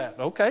never do that.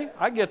 Okay,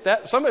 I get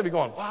that. Some of you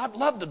going, well, I'd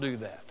love to do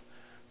that.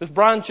 This is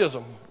Brian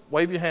Chisholm.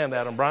 Wave your hand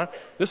at him, Brian.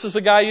 This is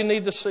the guy you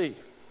need to see.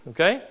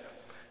 Okay?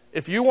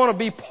 If you want to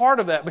be part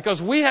of that,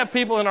 because we have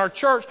people in our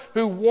church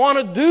who want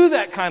to do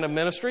that kind of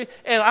ministry,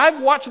 and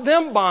I've watched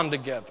them bond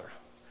together.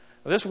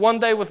 This One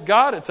Day with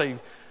God, it's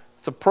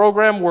a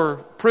program where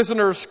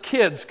prisoners'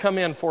 kids come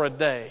in for a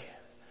day.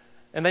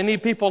 And they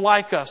need people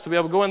like us to be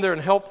able to go in there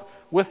and help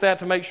with that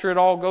to make sure it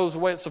all goes the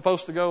way it's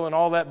supposed to go and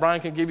all that.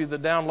 Brian can give you the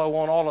down low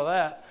on all of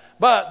that.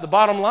 But the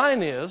bottom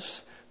line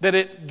is that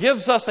it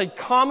gives us a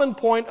common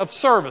point of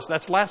service.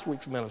 That's last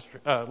week's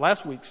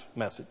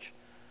message.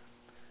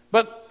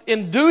 But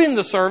in doing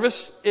the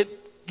service,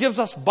 it gives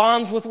us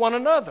bonds with one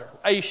another,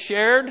 a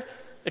shared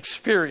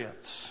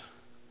experience.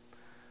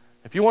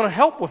 If you want to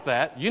help with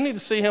that, you need to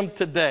see him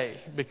today,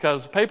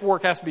 because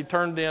paperwork has to be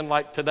turned in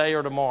like today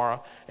or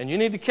tomorrow, and you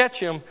need to catch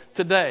him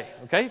today.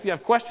 Okay? If you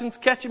have questions,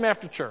 catch him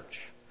after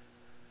church.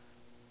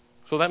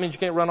 So that means you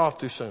can't run off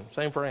too soon.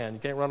 Same for Ann. You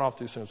can't run off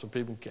too soon so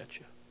people can catch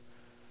you.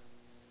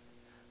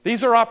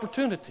 These are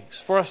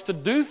opportunities for us to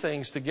do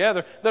things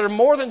together that are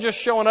more than just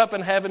showing up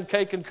and having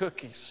cake and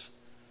cookies.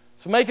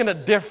 So making a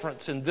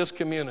difference in this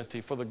community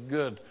for the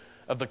good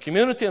of the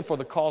community and for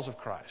the cause of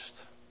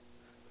Christ.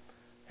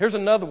 Here's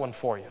another one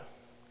for you.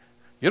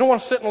 You don't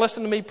want to sit and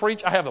listen to me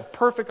preach? I have a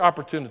perfect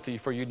opportunity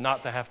for you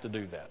not to have to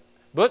do that.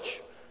 Butch,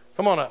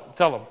 come on up.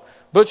 Tell them.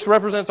 Butch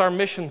represents our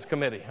missions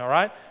committee, all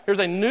right? Here's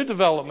a new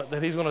development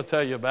that he's going to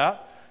tell you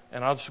about,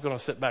 and I'm just going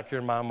to sit back here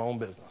and mind my own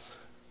business.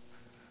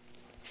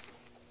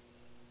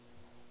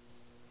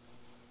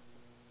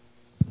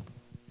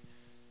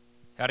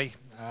 Howdy.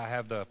 I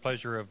have the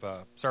pleasure of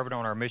serving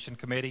on our mission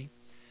committee,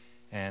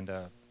 and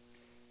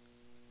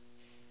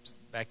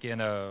back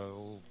in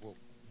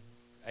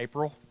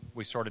April,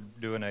 we started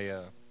doing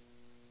a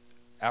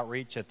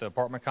outreach at the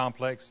apartment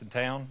complex in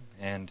town,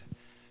 and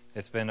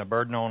it's been a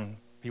burden on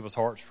people's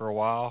hearts for a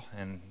while,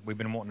 and we've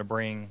been wanting to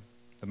bring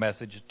the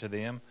message to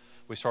them.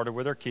 We started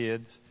with our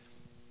kids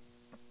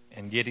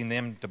and getting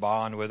them to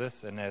bond with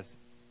us, and as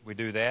we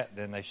do that,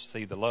 then they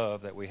see the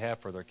love that we have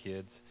for their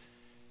kids,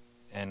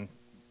 and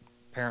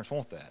parents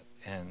want that,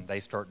 and they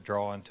start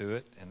drawing to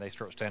it, and they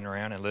start standing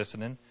around and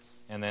listening,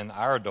 and then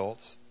our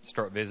adults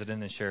start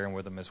visiting and sharing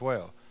with them as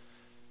well.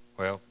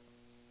 Well,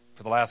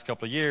 for the last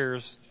couple of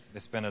years,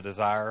 it's been a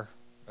desire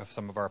of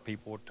some of our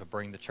people to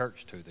bring the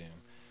church to them.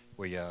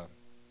 We are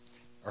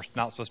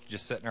not supposed to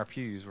just sit in our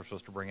pews. We're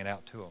supposed to bring it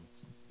out to them.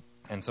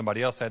 And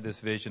somebody else had this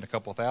vision a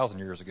couple of thousand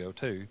years ago,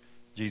 too.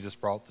 Jesus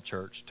brought the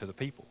church to the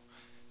people.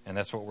 And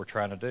that's what we're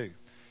trying to do.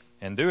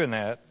 And doing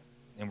that,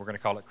 and we're going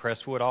to call it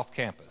Crestwood Off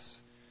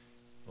Campus.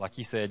 Like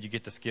he said, you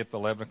get to skip the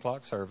 11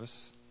 o'clock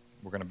service.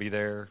 We're going to be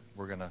there.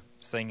 We're going to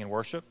sing and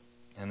worship.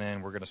 And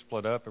then we're going to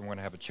split up, and we're going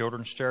to have a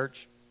children's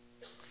church.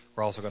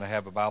 We're also going to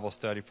have a Bible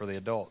study for the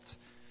adults.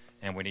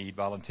 And we need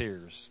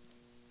volunteers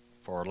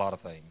for a lot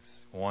of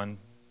things. One,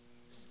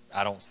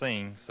 I don't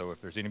sing, so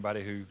if there's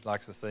anybody who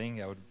likes to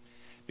sing, I would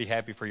be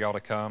happy for y'all to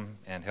come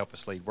and help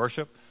us lead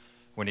worship.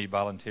 We need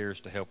volunteers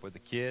to help with the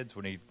kids.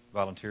 We need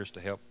volunteers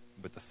to help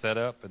with the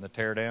setup and the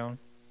tear down.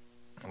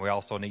 And we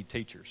also need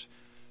teachers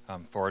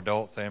for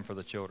adults and for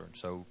the children.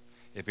 So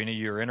if any of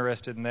you are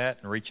interested in that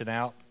and reaching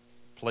out,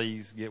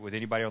 please get with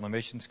anybody on the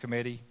missions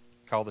committee.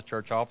 Call the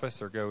church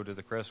office or go to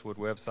the Crestwood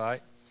website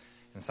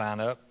and sign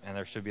up. And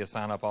there should be a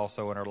sign up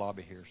also in our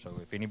lobby here.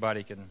 So if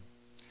anybody can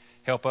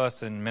help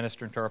us in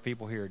ministering to our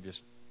people here,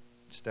 just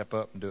step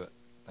up and do it.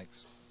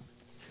 Thanks.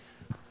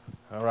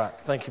 All right.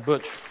 Thank you,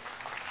 Butch.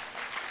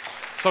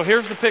 So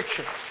here's the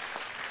picture.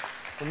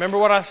 Remember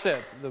what I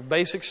said. The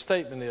basic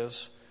statement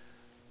is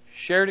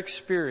shared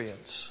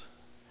experience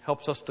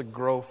helps us to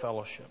grow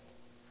fellowship.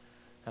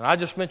 And I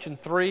just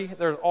mentioned 3.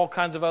 There are all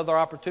kinds of other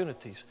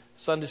opportunities.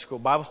 Sunday school,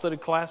 Bible study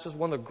classes.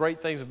 One of the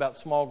great things about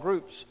small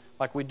groups,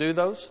 like we do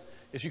those,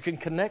 is you can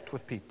connect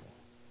with people.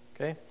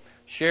 Okay?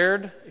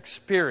 Shared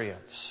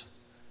experience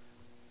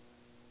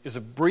is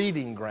a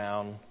breeding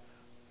ground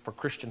for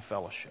Christian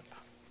fellowship.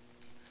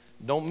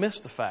 Don't miss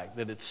the fact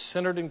that it's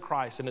centered in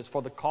Christ and it's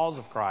for the cause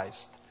of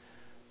Christ.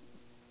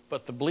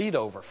 But the bleed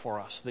over for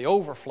us, the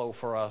overflow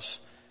for us,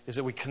 is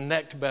that we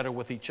connect better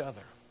with each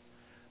other.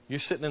 You're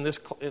sitting in this,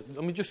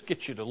 let me just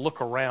get you to look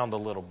around a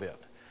little bit.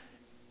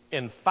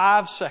 In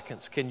 5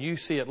 seconds, can you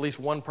see at least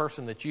one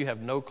person that you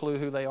have no clue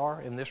who they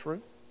are in this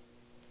room?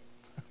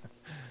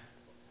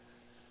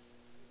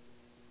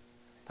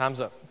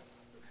 Time's up.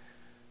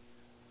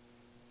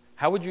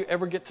 How would you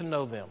ever get to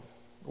know them?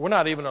 We're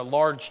not even a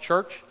large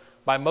church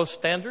by most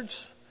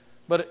standards,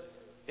 but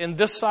in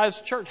this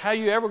size church, how are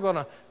you ever going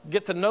to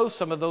get to know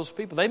some of those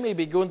people? They may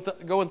be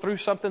going through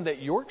something that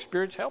your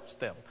experience helps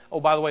them. Oh,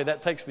 by the way,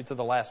 that takes me to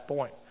the last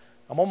point.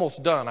 I'm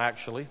almost done,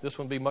 actually. This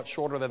one will be much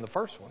shorter than the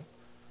first one.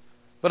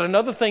 But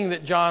another thing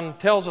that John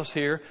tells us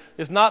here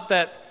is not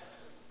that,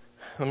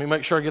 let me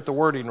make sure I get the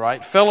wording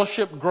right,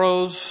 fellowship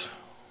grows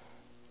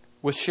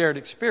with shared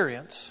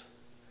experience.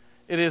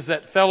 It is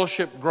that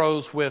fellowship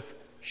grows with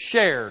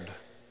shared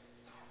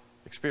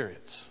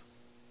experience.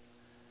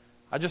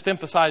 I just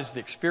emphasized the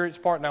experience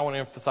part, and I want to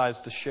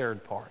emphasize the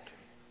shared part.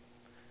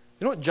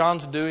 You know what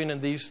John's doing in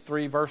these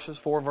 4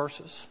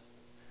 verses?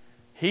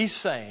 He's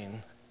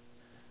saying,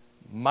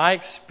 my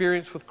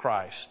experience with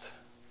Christ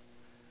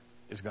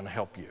is going to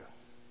help you.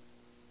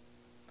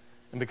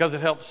 And because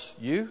it helps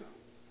you,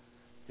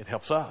 it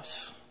helps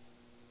us.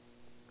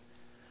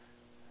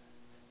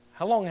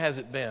 How long has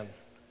it been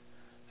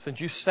since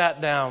you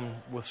sat down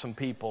with some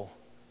people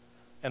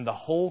and the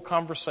whole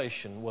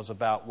conversation was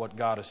about what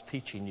God is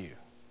teaching you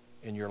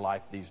in your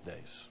life these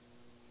days?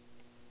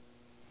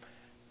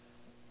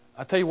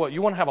 I tell you what,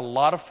 you want to have a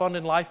lot of fun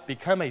in life?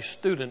 Become a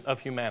student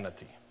of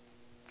humanity.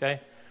 Okay?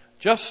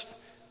 Just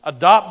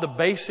adopt the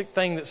basic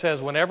thing that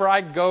says, whenever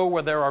I go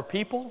where there are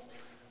people,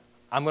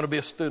 I'm going to be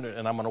a student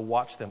and I'm going to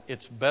watch them.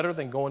 It's better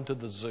than going to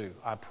the zoo,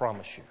 I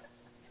promise you.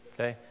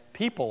 Okay?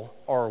 People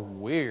are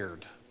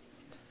weird.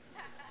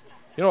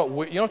 You know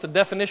what the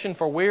definition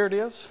for weird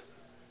is?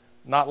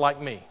 Not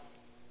like me.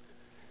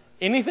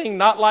 Anything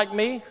not like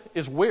me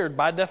is weird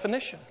by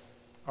definition.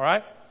 All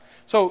right?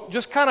 So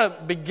just kind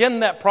of begin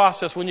that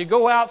process. When you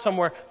go out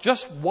somewhere,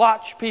 just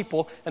watch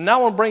people. And now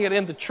I want to bring it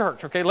into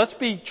church. Okay? Let's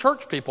be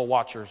church people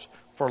watchers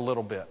for a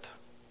little bit.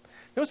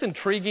 You know what's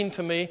intriguing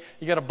to me?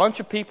 You got a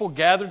bunch of people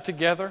gathered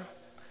together,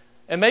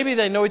 and maybe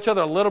they know each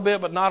other a little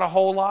bit, but not a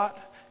whole lot.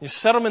 You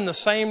set them in the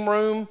same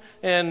room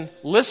and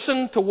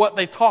listen to what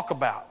they talk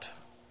about.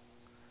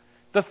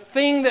 The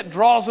thing that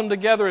draws them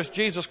together is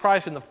Jesus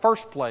Christ in the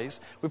first place.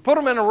 We put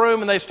them in a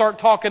room and they start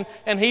talking,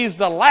 and He's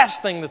the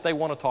last thing that they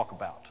want to talk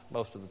about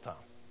most of the time.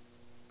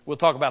 We'll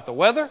talk about the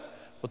weather.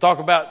 We'll talk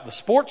about the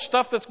sports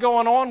stuff that's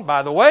going on.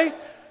 By the way,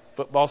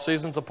 football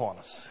season's upon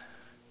us.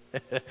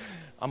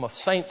 I'm a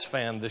Saints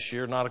fan this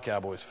year, not a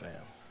Cowboys fan.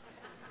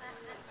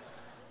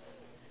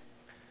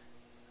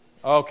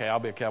 Okay, I'll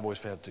be a Cowboys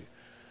fan too.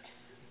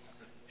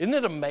 Isn't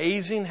it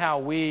amazing how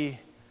we,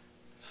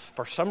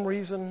 for some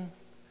reason,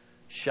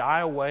 shy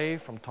away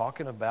from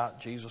talking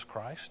about Jesus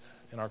Christ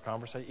in our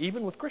conversation,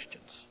 even with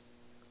Christians?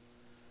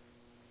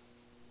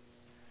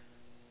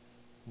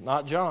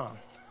 Not John.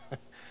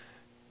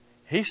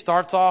 He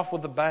starts off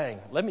with a bang.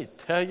 Let me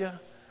tell you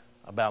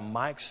about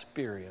my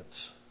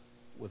experience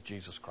with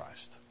Jesus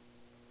Christ.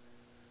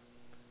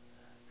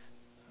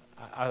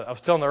 I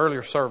was telling the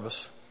earlier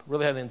service,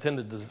 really hadn't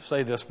intended to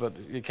say this, but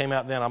it came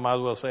out then. I might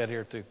as well say it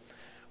here too.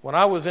 When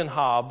I was in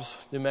Hobbs,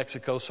 New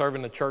Mexico,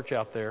 serving the church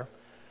out there,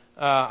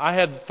 I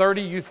had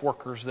 30 youth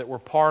workers that were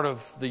part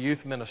of the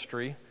youth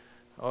ministry,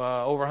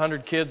 over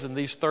 100 kids and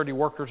these 30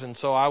 workers, and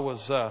so I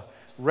was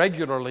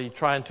regularly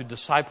trying to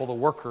disciple the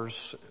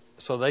workers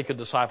so they could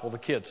disciple the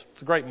kids.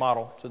 It's a great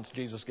model since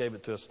Jesus gave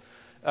it to us.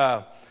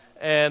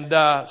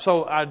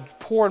 So I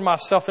poured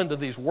myself into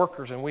these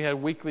workers, and we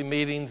had weekly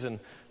meetings, and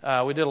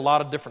we did a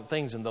lot of different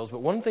things in those.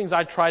 But one of the things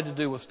I tried to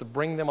do was to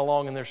bring them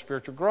along in their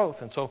spiritual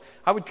growth. And so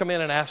I would come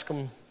in and ask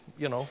them,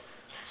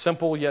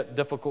 simple yet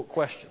difficult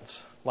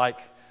questions, like,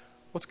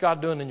 what's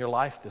God doing in your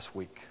life this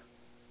week?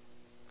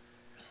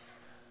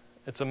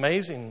 It's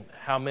amazing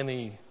how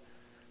many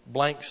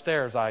blank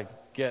stares I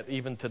get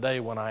even today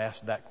when I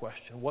ask that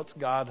question. What's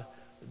God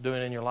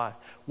doing in your life?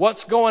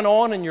 What's going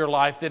on in your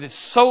life that is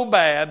so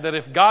bad that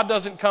if God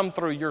doesn't come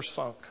through, you're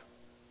sunk?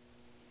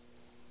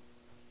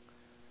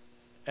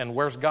 And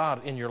where's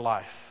God in your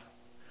life?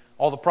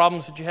 All the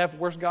problems that you have,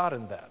 where's God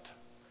in that?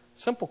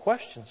 Simple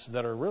questions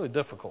that are really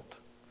difficult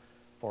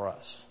for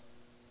us.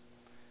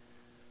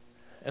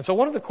 And so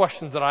one of the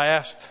questions that I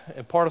asked,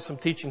 and part of some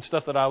teaching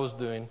stuff that I was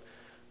doing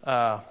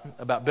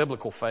about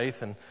biblical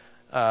faith and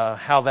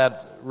how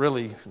that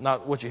really,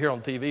 not what you hear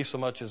on TV so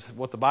much as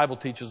what the Bible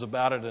teaches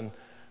about it. And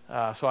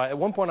so at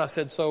one point I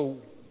said, so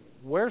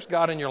where's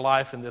God in your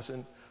life in this?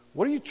 And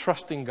what are you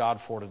trusting God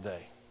for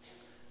today?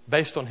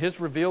 Based on His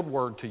revealed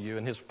word to you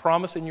and His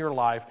promise in your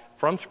life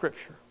from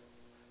Scripture.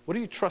 What are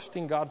you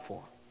trusting God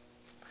for?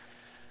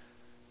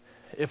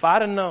 If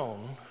I'd have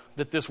known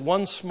that this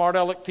one smart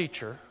aleck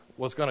teacher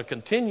was going to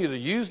continue to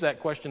use that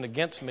question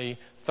against me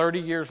 30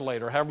 years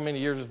later, however many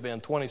years it's been,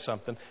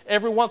 20-something.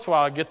 Every once in a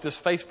while I get this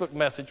Facebook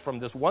message from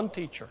this one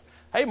teacher.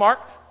 Hey, Mark,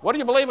 what do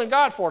you believe in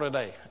God for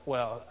today?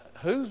 Well,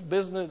 whose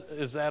business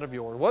is that of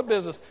yours? What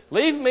business?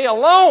 Leave me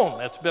alone.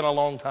 That's been a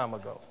long time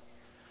ago.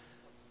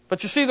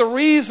 But you see, the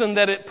reason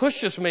that it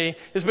pushes me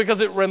is because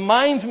it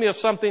reminds me of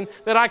something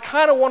that I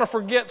kind of want to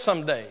forget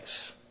some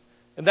days.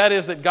 And that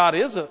is that God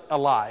is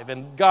alive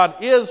and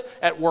God is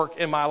at work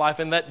in my life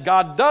and that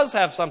God does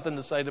have something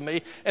to say to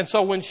me. And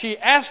so when she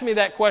asked me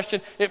that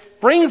question,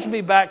 it brings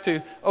me back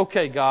to,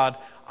 okay, God,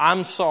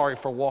 I'm sorry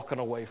for walking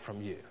away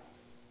from you.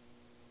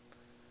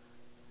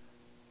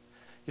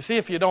 You see,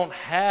 if you don't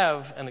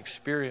have an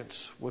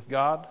experience with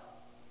God,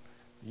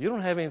 you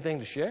don't have anything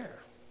to share.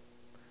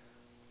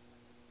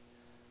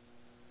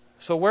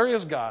 So where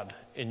is God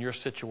in your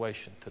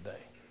situation today?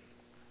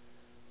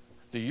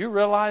 Do you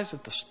realize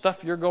that the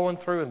stuff you're going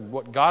through and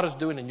what God is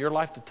doing in your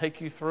life to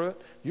take you through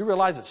it, you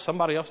realize that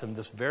somebody else in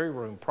this very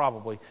room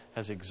probably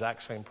has the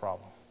exact same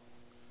problem?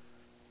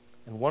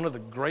 And one of the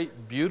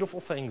great, beautiful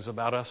things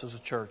about us as a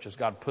church is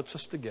God puts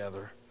us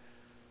together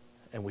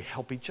and we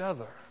help each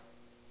other.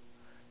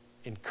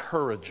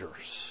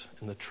 Encouragers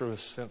in the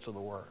truest sense of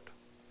the word.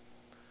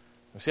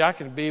 You see, I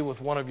can be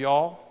with one of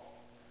y'all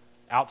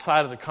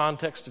outside of the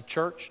context of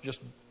church,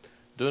 just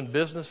doing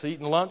business,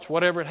 eating lunch,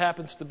 whatever it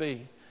happens to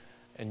be.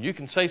 And you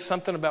can say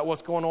something about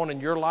what's going on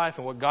in your life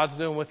and what God's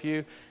doing with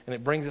you, and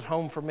it brings it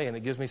home for me, and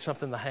it gives me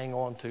something to hang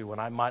on to when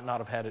I might not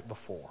have had it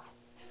before.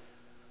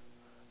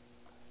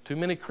 Too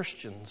many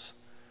Christians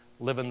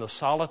live in the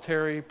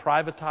solitary,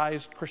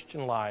 privatized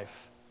Christian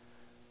life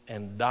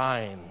and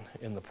dying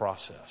in the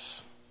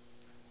process.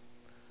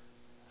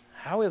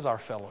 How is our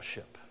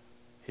fellowship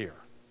here?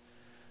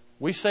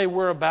 We say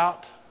we're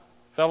about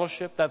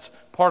fellowship. That's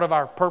part of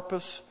our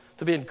purpose,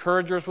 to be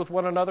encouragers with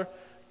one another.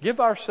 Give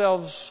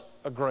ourselves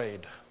a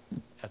grade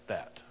at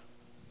that.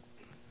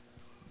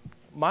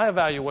 My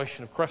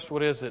evaluation of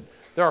Crestwood is that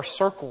there are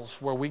circles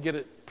where we get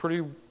it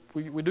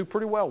we do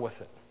pretty well with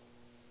it.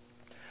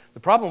 The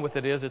problem with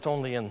it is it's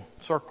only in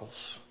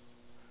circles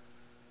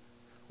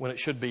when it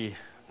should be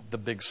the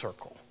big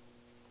circle.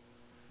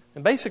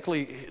 And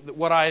basically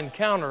what I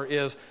encounter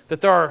is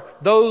that there are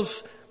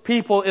those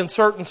people in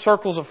certain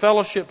circles of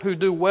fellowship who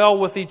do well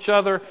with each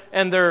other,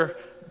 and they're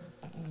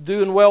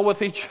doing well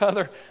with each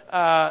other,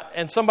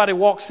 and somebody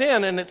walks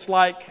in and it's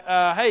like,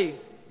 hey,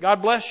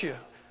 God bless you.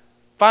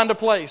 Find a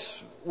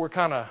place. We're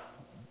kind of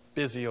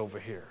busy over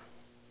here.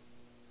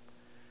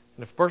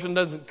 And if a person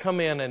doesn't come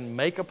in and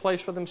make a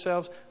place for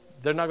themselves,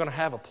 they're not going to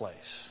have a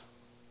place.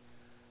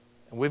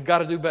 And we've got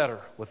to do better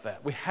with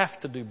that. We have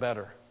to do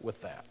better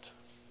with that.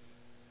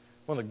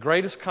 One of the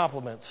greatest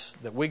compliments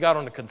that we got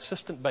on a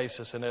consistent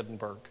basis in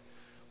Edinburgh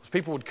was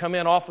people would come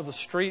in off of the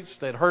streets,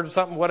 they'd heard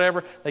something,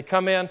 whatever, they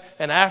come in,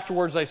 and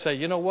afterwards they say,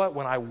 you know what,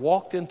 when I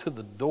walked into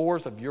the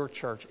doors of your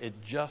church,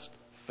 it just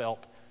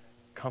felt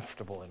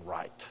comfortable and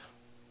right.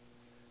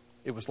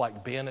 It was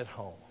like being at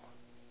home.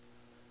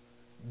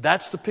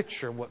 That's the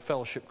picture of what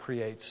fellowship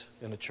creates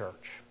in a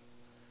church.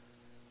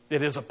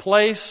 It is a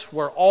place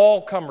where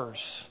all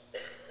comers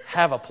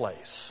have a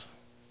place.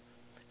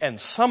 And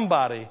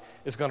somebody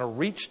is going to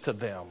reach to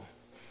them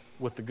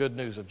with the good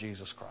news of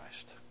Jesus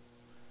Christ.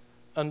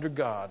 Under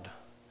God,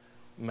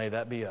 may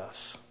that be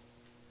us.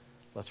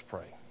 Let's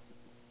pray.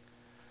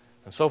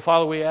 And so,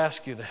 Father, we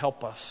ask you to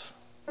help us.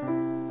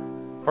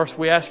 First,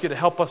 we ask you to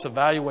help us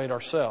evaluate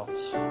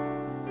ourselves.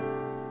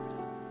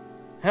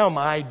 How am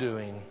I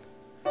doing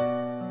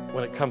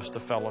when it comes to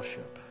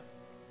fellowship?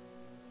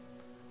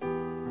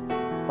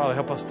 Father,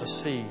 help us to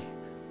see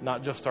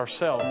not just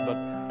ourselves,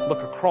 but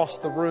look across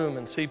the room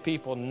and see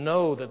people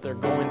know that they're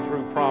going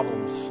through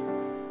problems.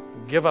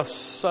 Give us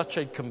such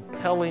a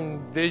compelling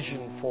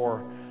vision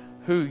for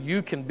who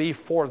you can be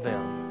for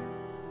them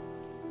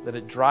that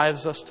it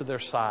drives us to their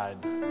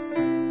side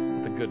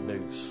with the good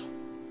news.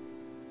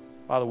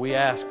 Father, we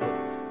ask,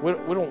 we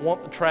don't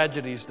want the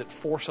tragedies that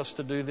force us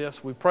to do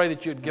this. We pray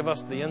that you'd give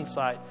us the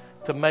insight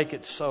to make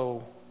it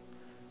so.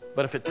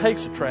 But if it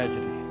takes a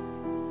tragedy,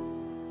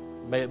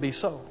 may it be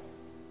so.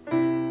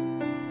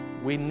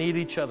 We need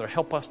each other.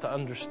 Help us to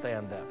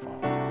understand that,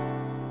 Father.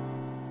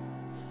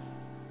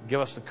 Give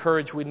us the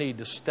courage we need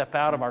to step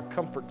out of our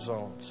comfort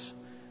zones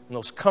and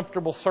those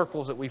comfortable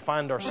circles that we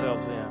find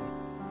ourselves in.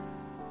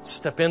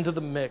 Step into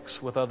the mix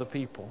with other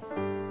people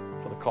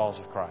for the cause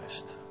of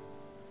Christ.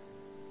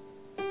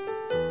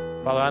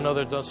 Father, I know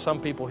there's some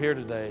people here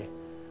today,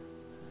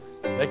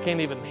 they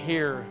can't even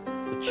hear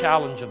the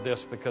challenge of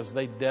this because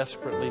they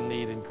desperately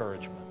need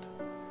encouragement.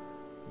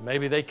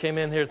 Maybe they came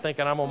in here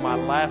thinking, I'm on my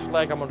last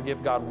leg, I'm going to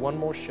give God one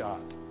more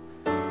shot.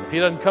 If he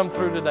doesn't come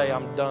through today,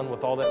 I'm done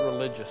with all that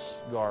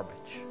religious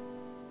garbage.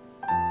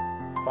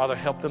 Father,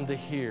 help them to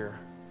hear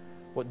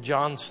what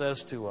John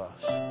says to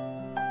us.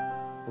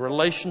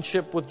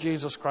 Relationship with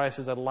Jesus Christ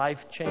is a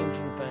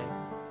life-changing thing.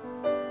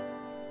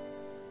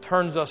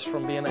 Turns us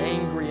from being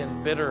angry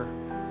and bitter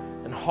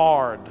and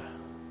hard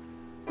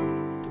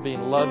to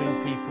being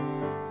loving people.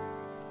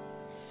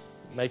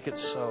 Make it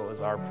so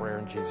is our prayer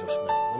in Jesus' name.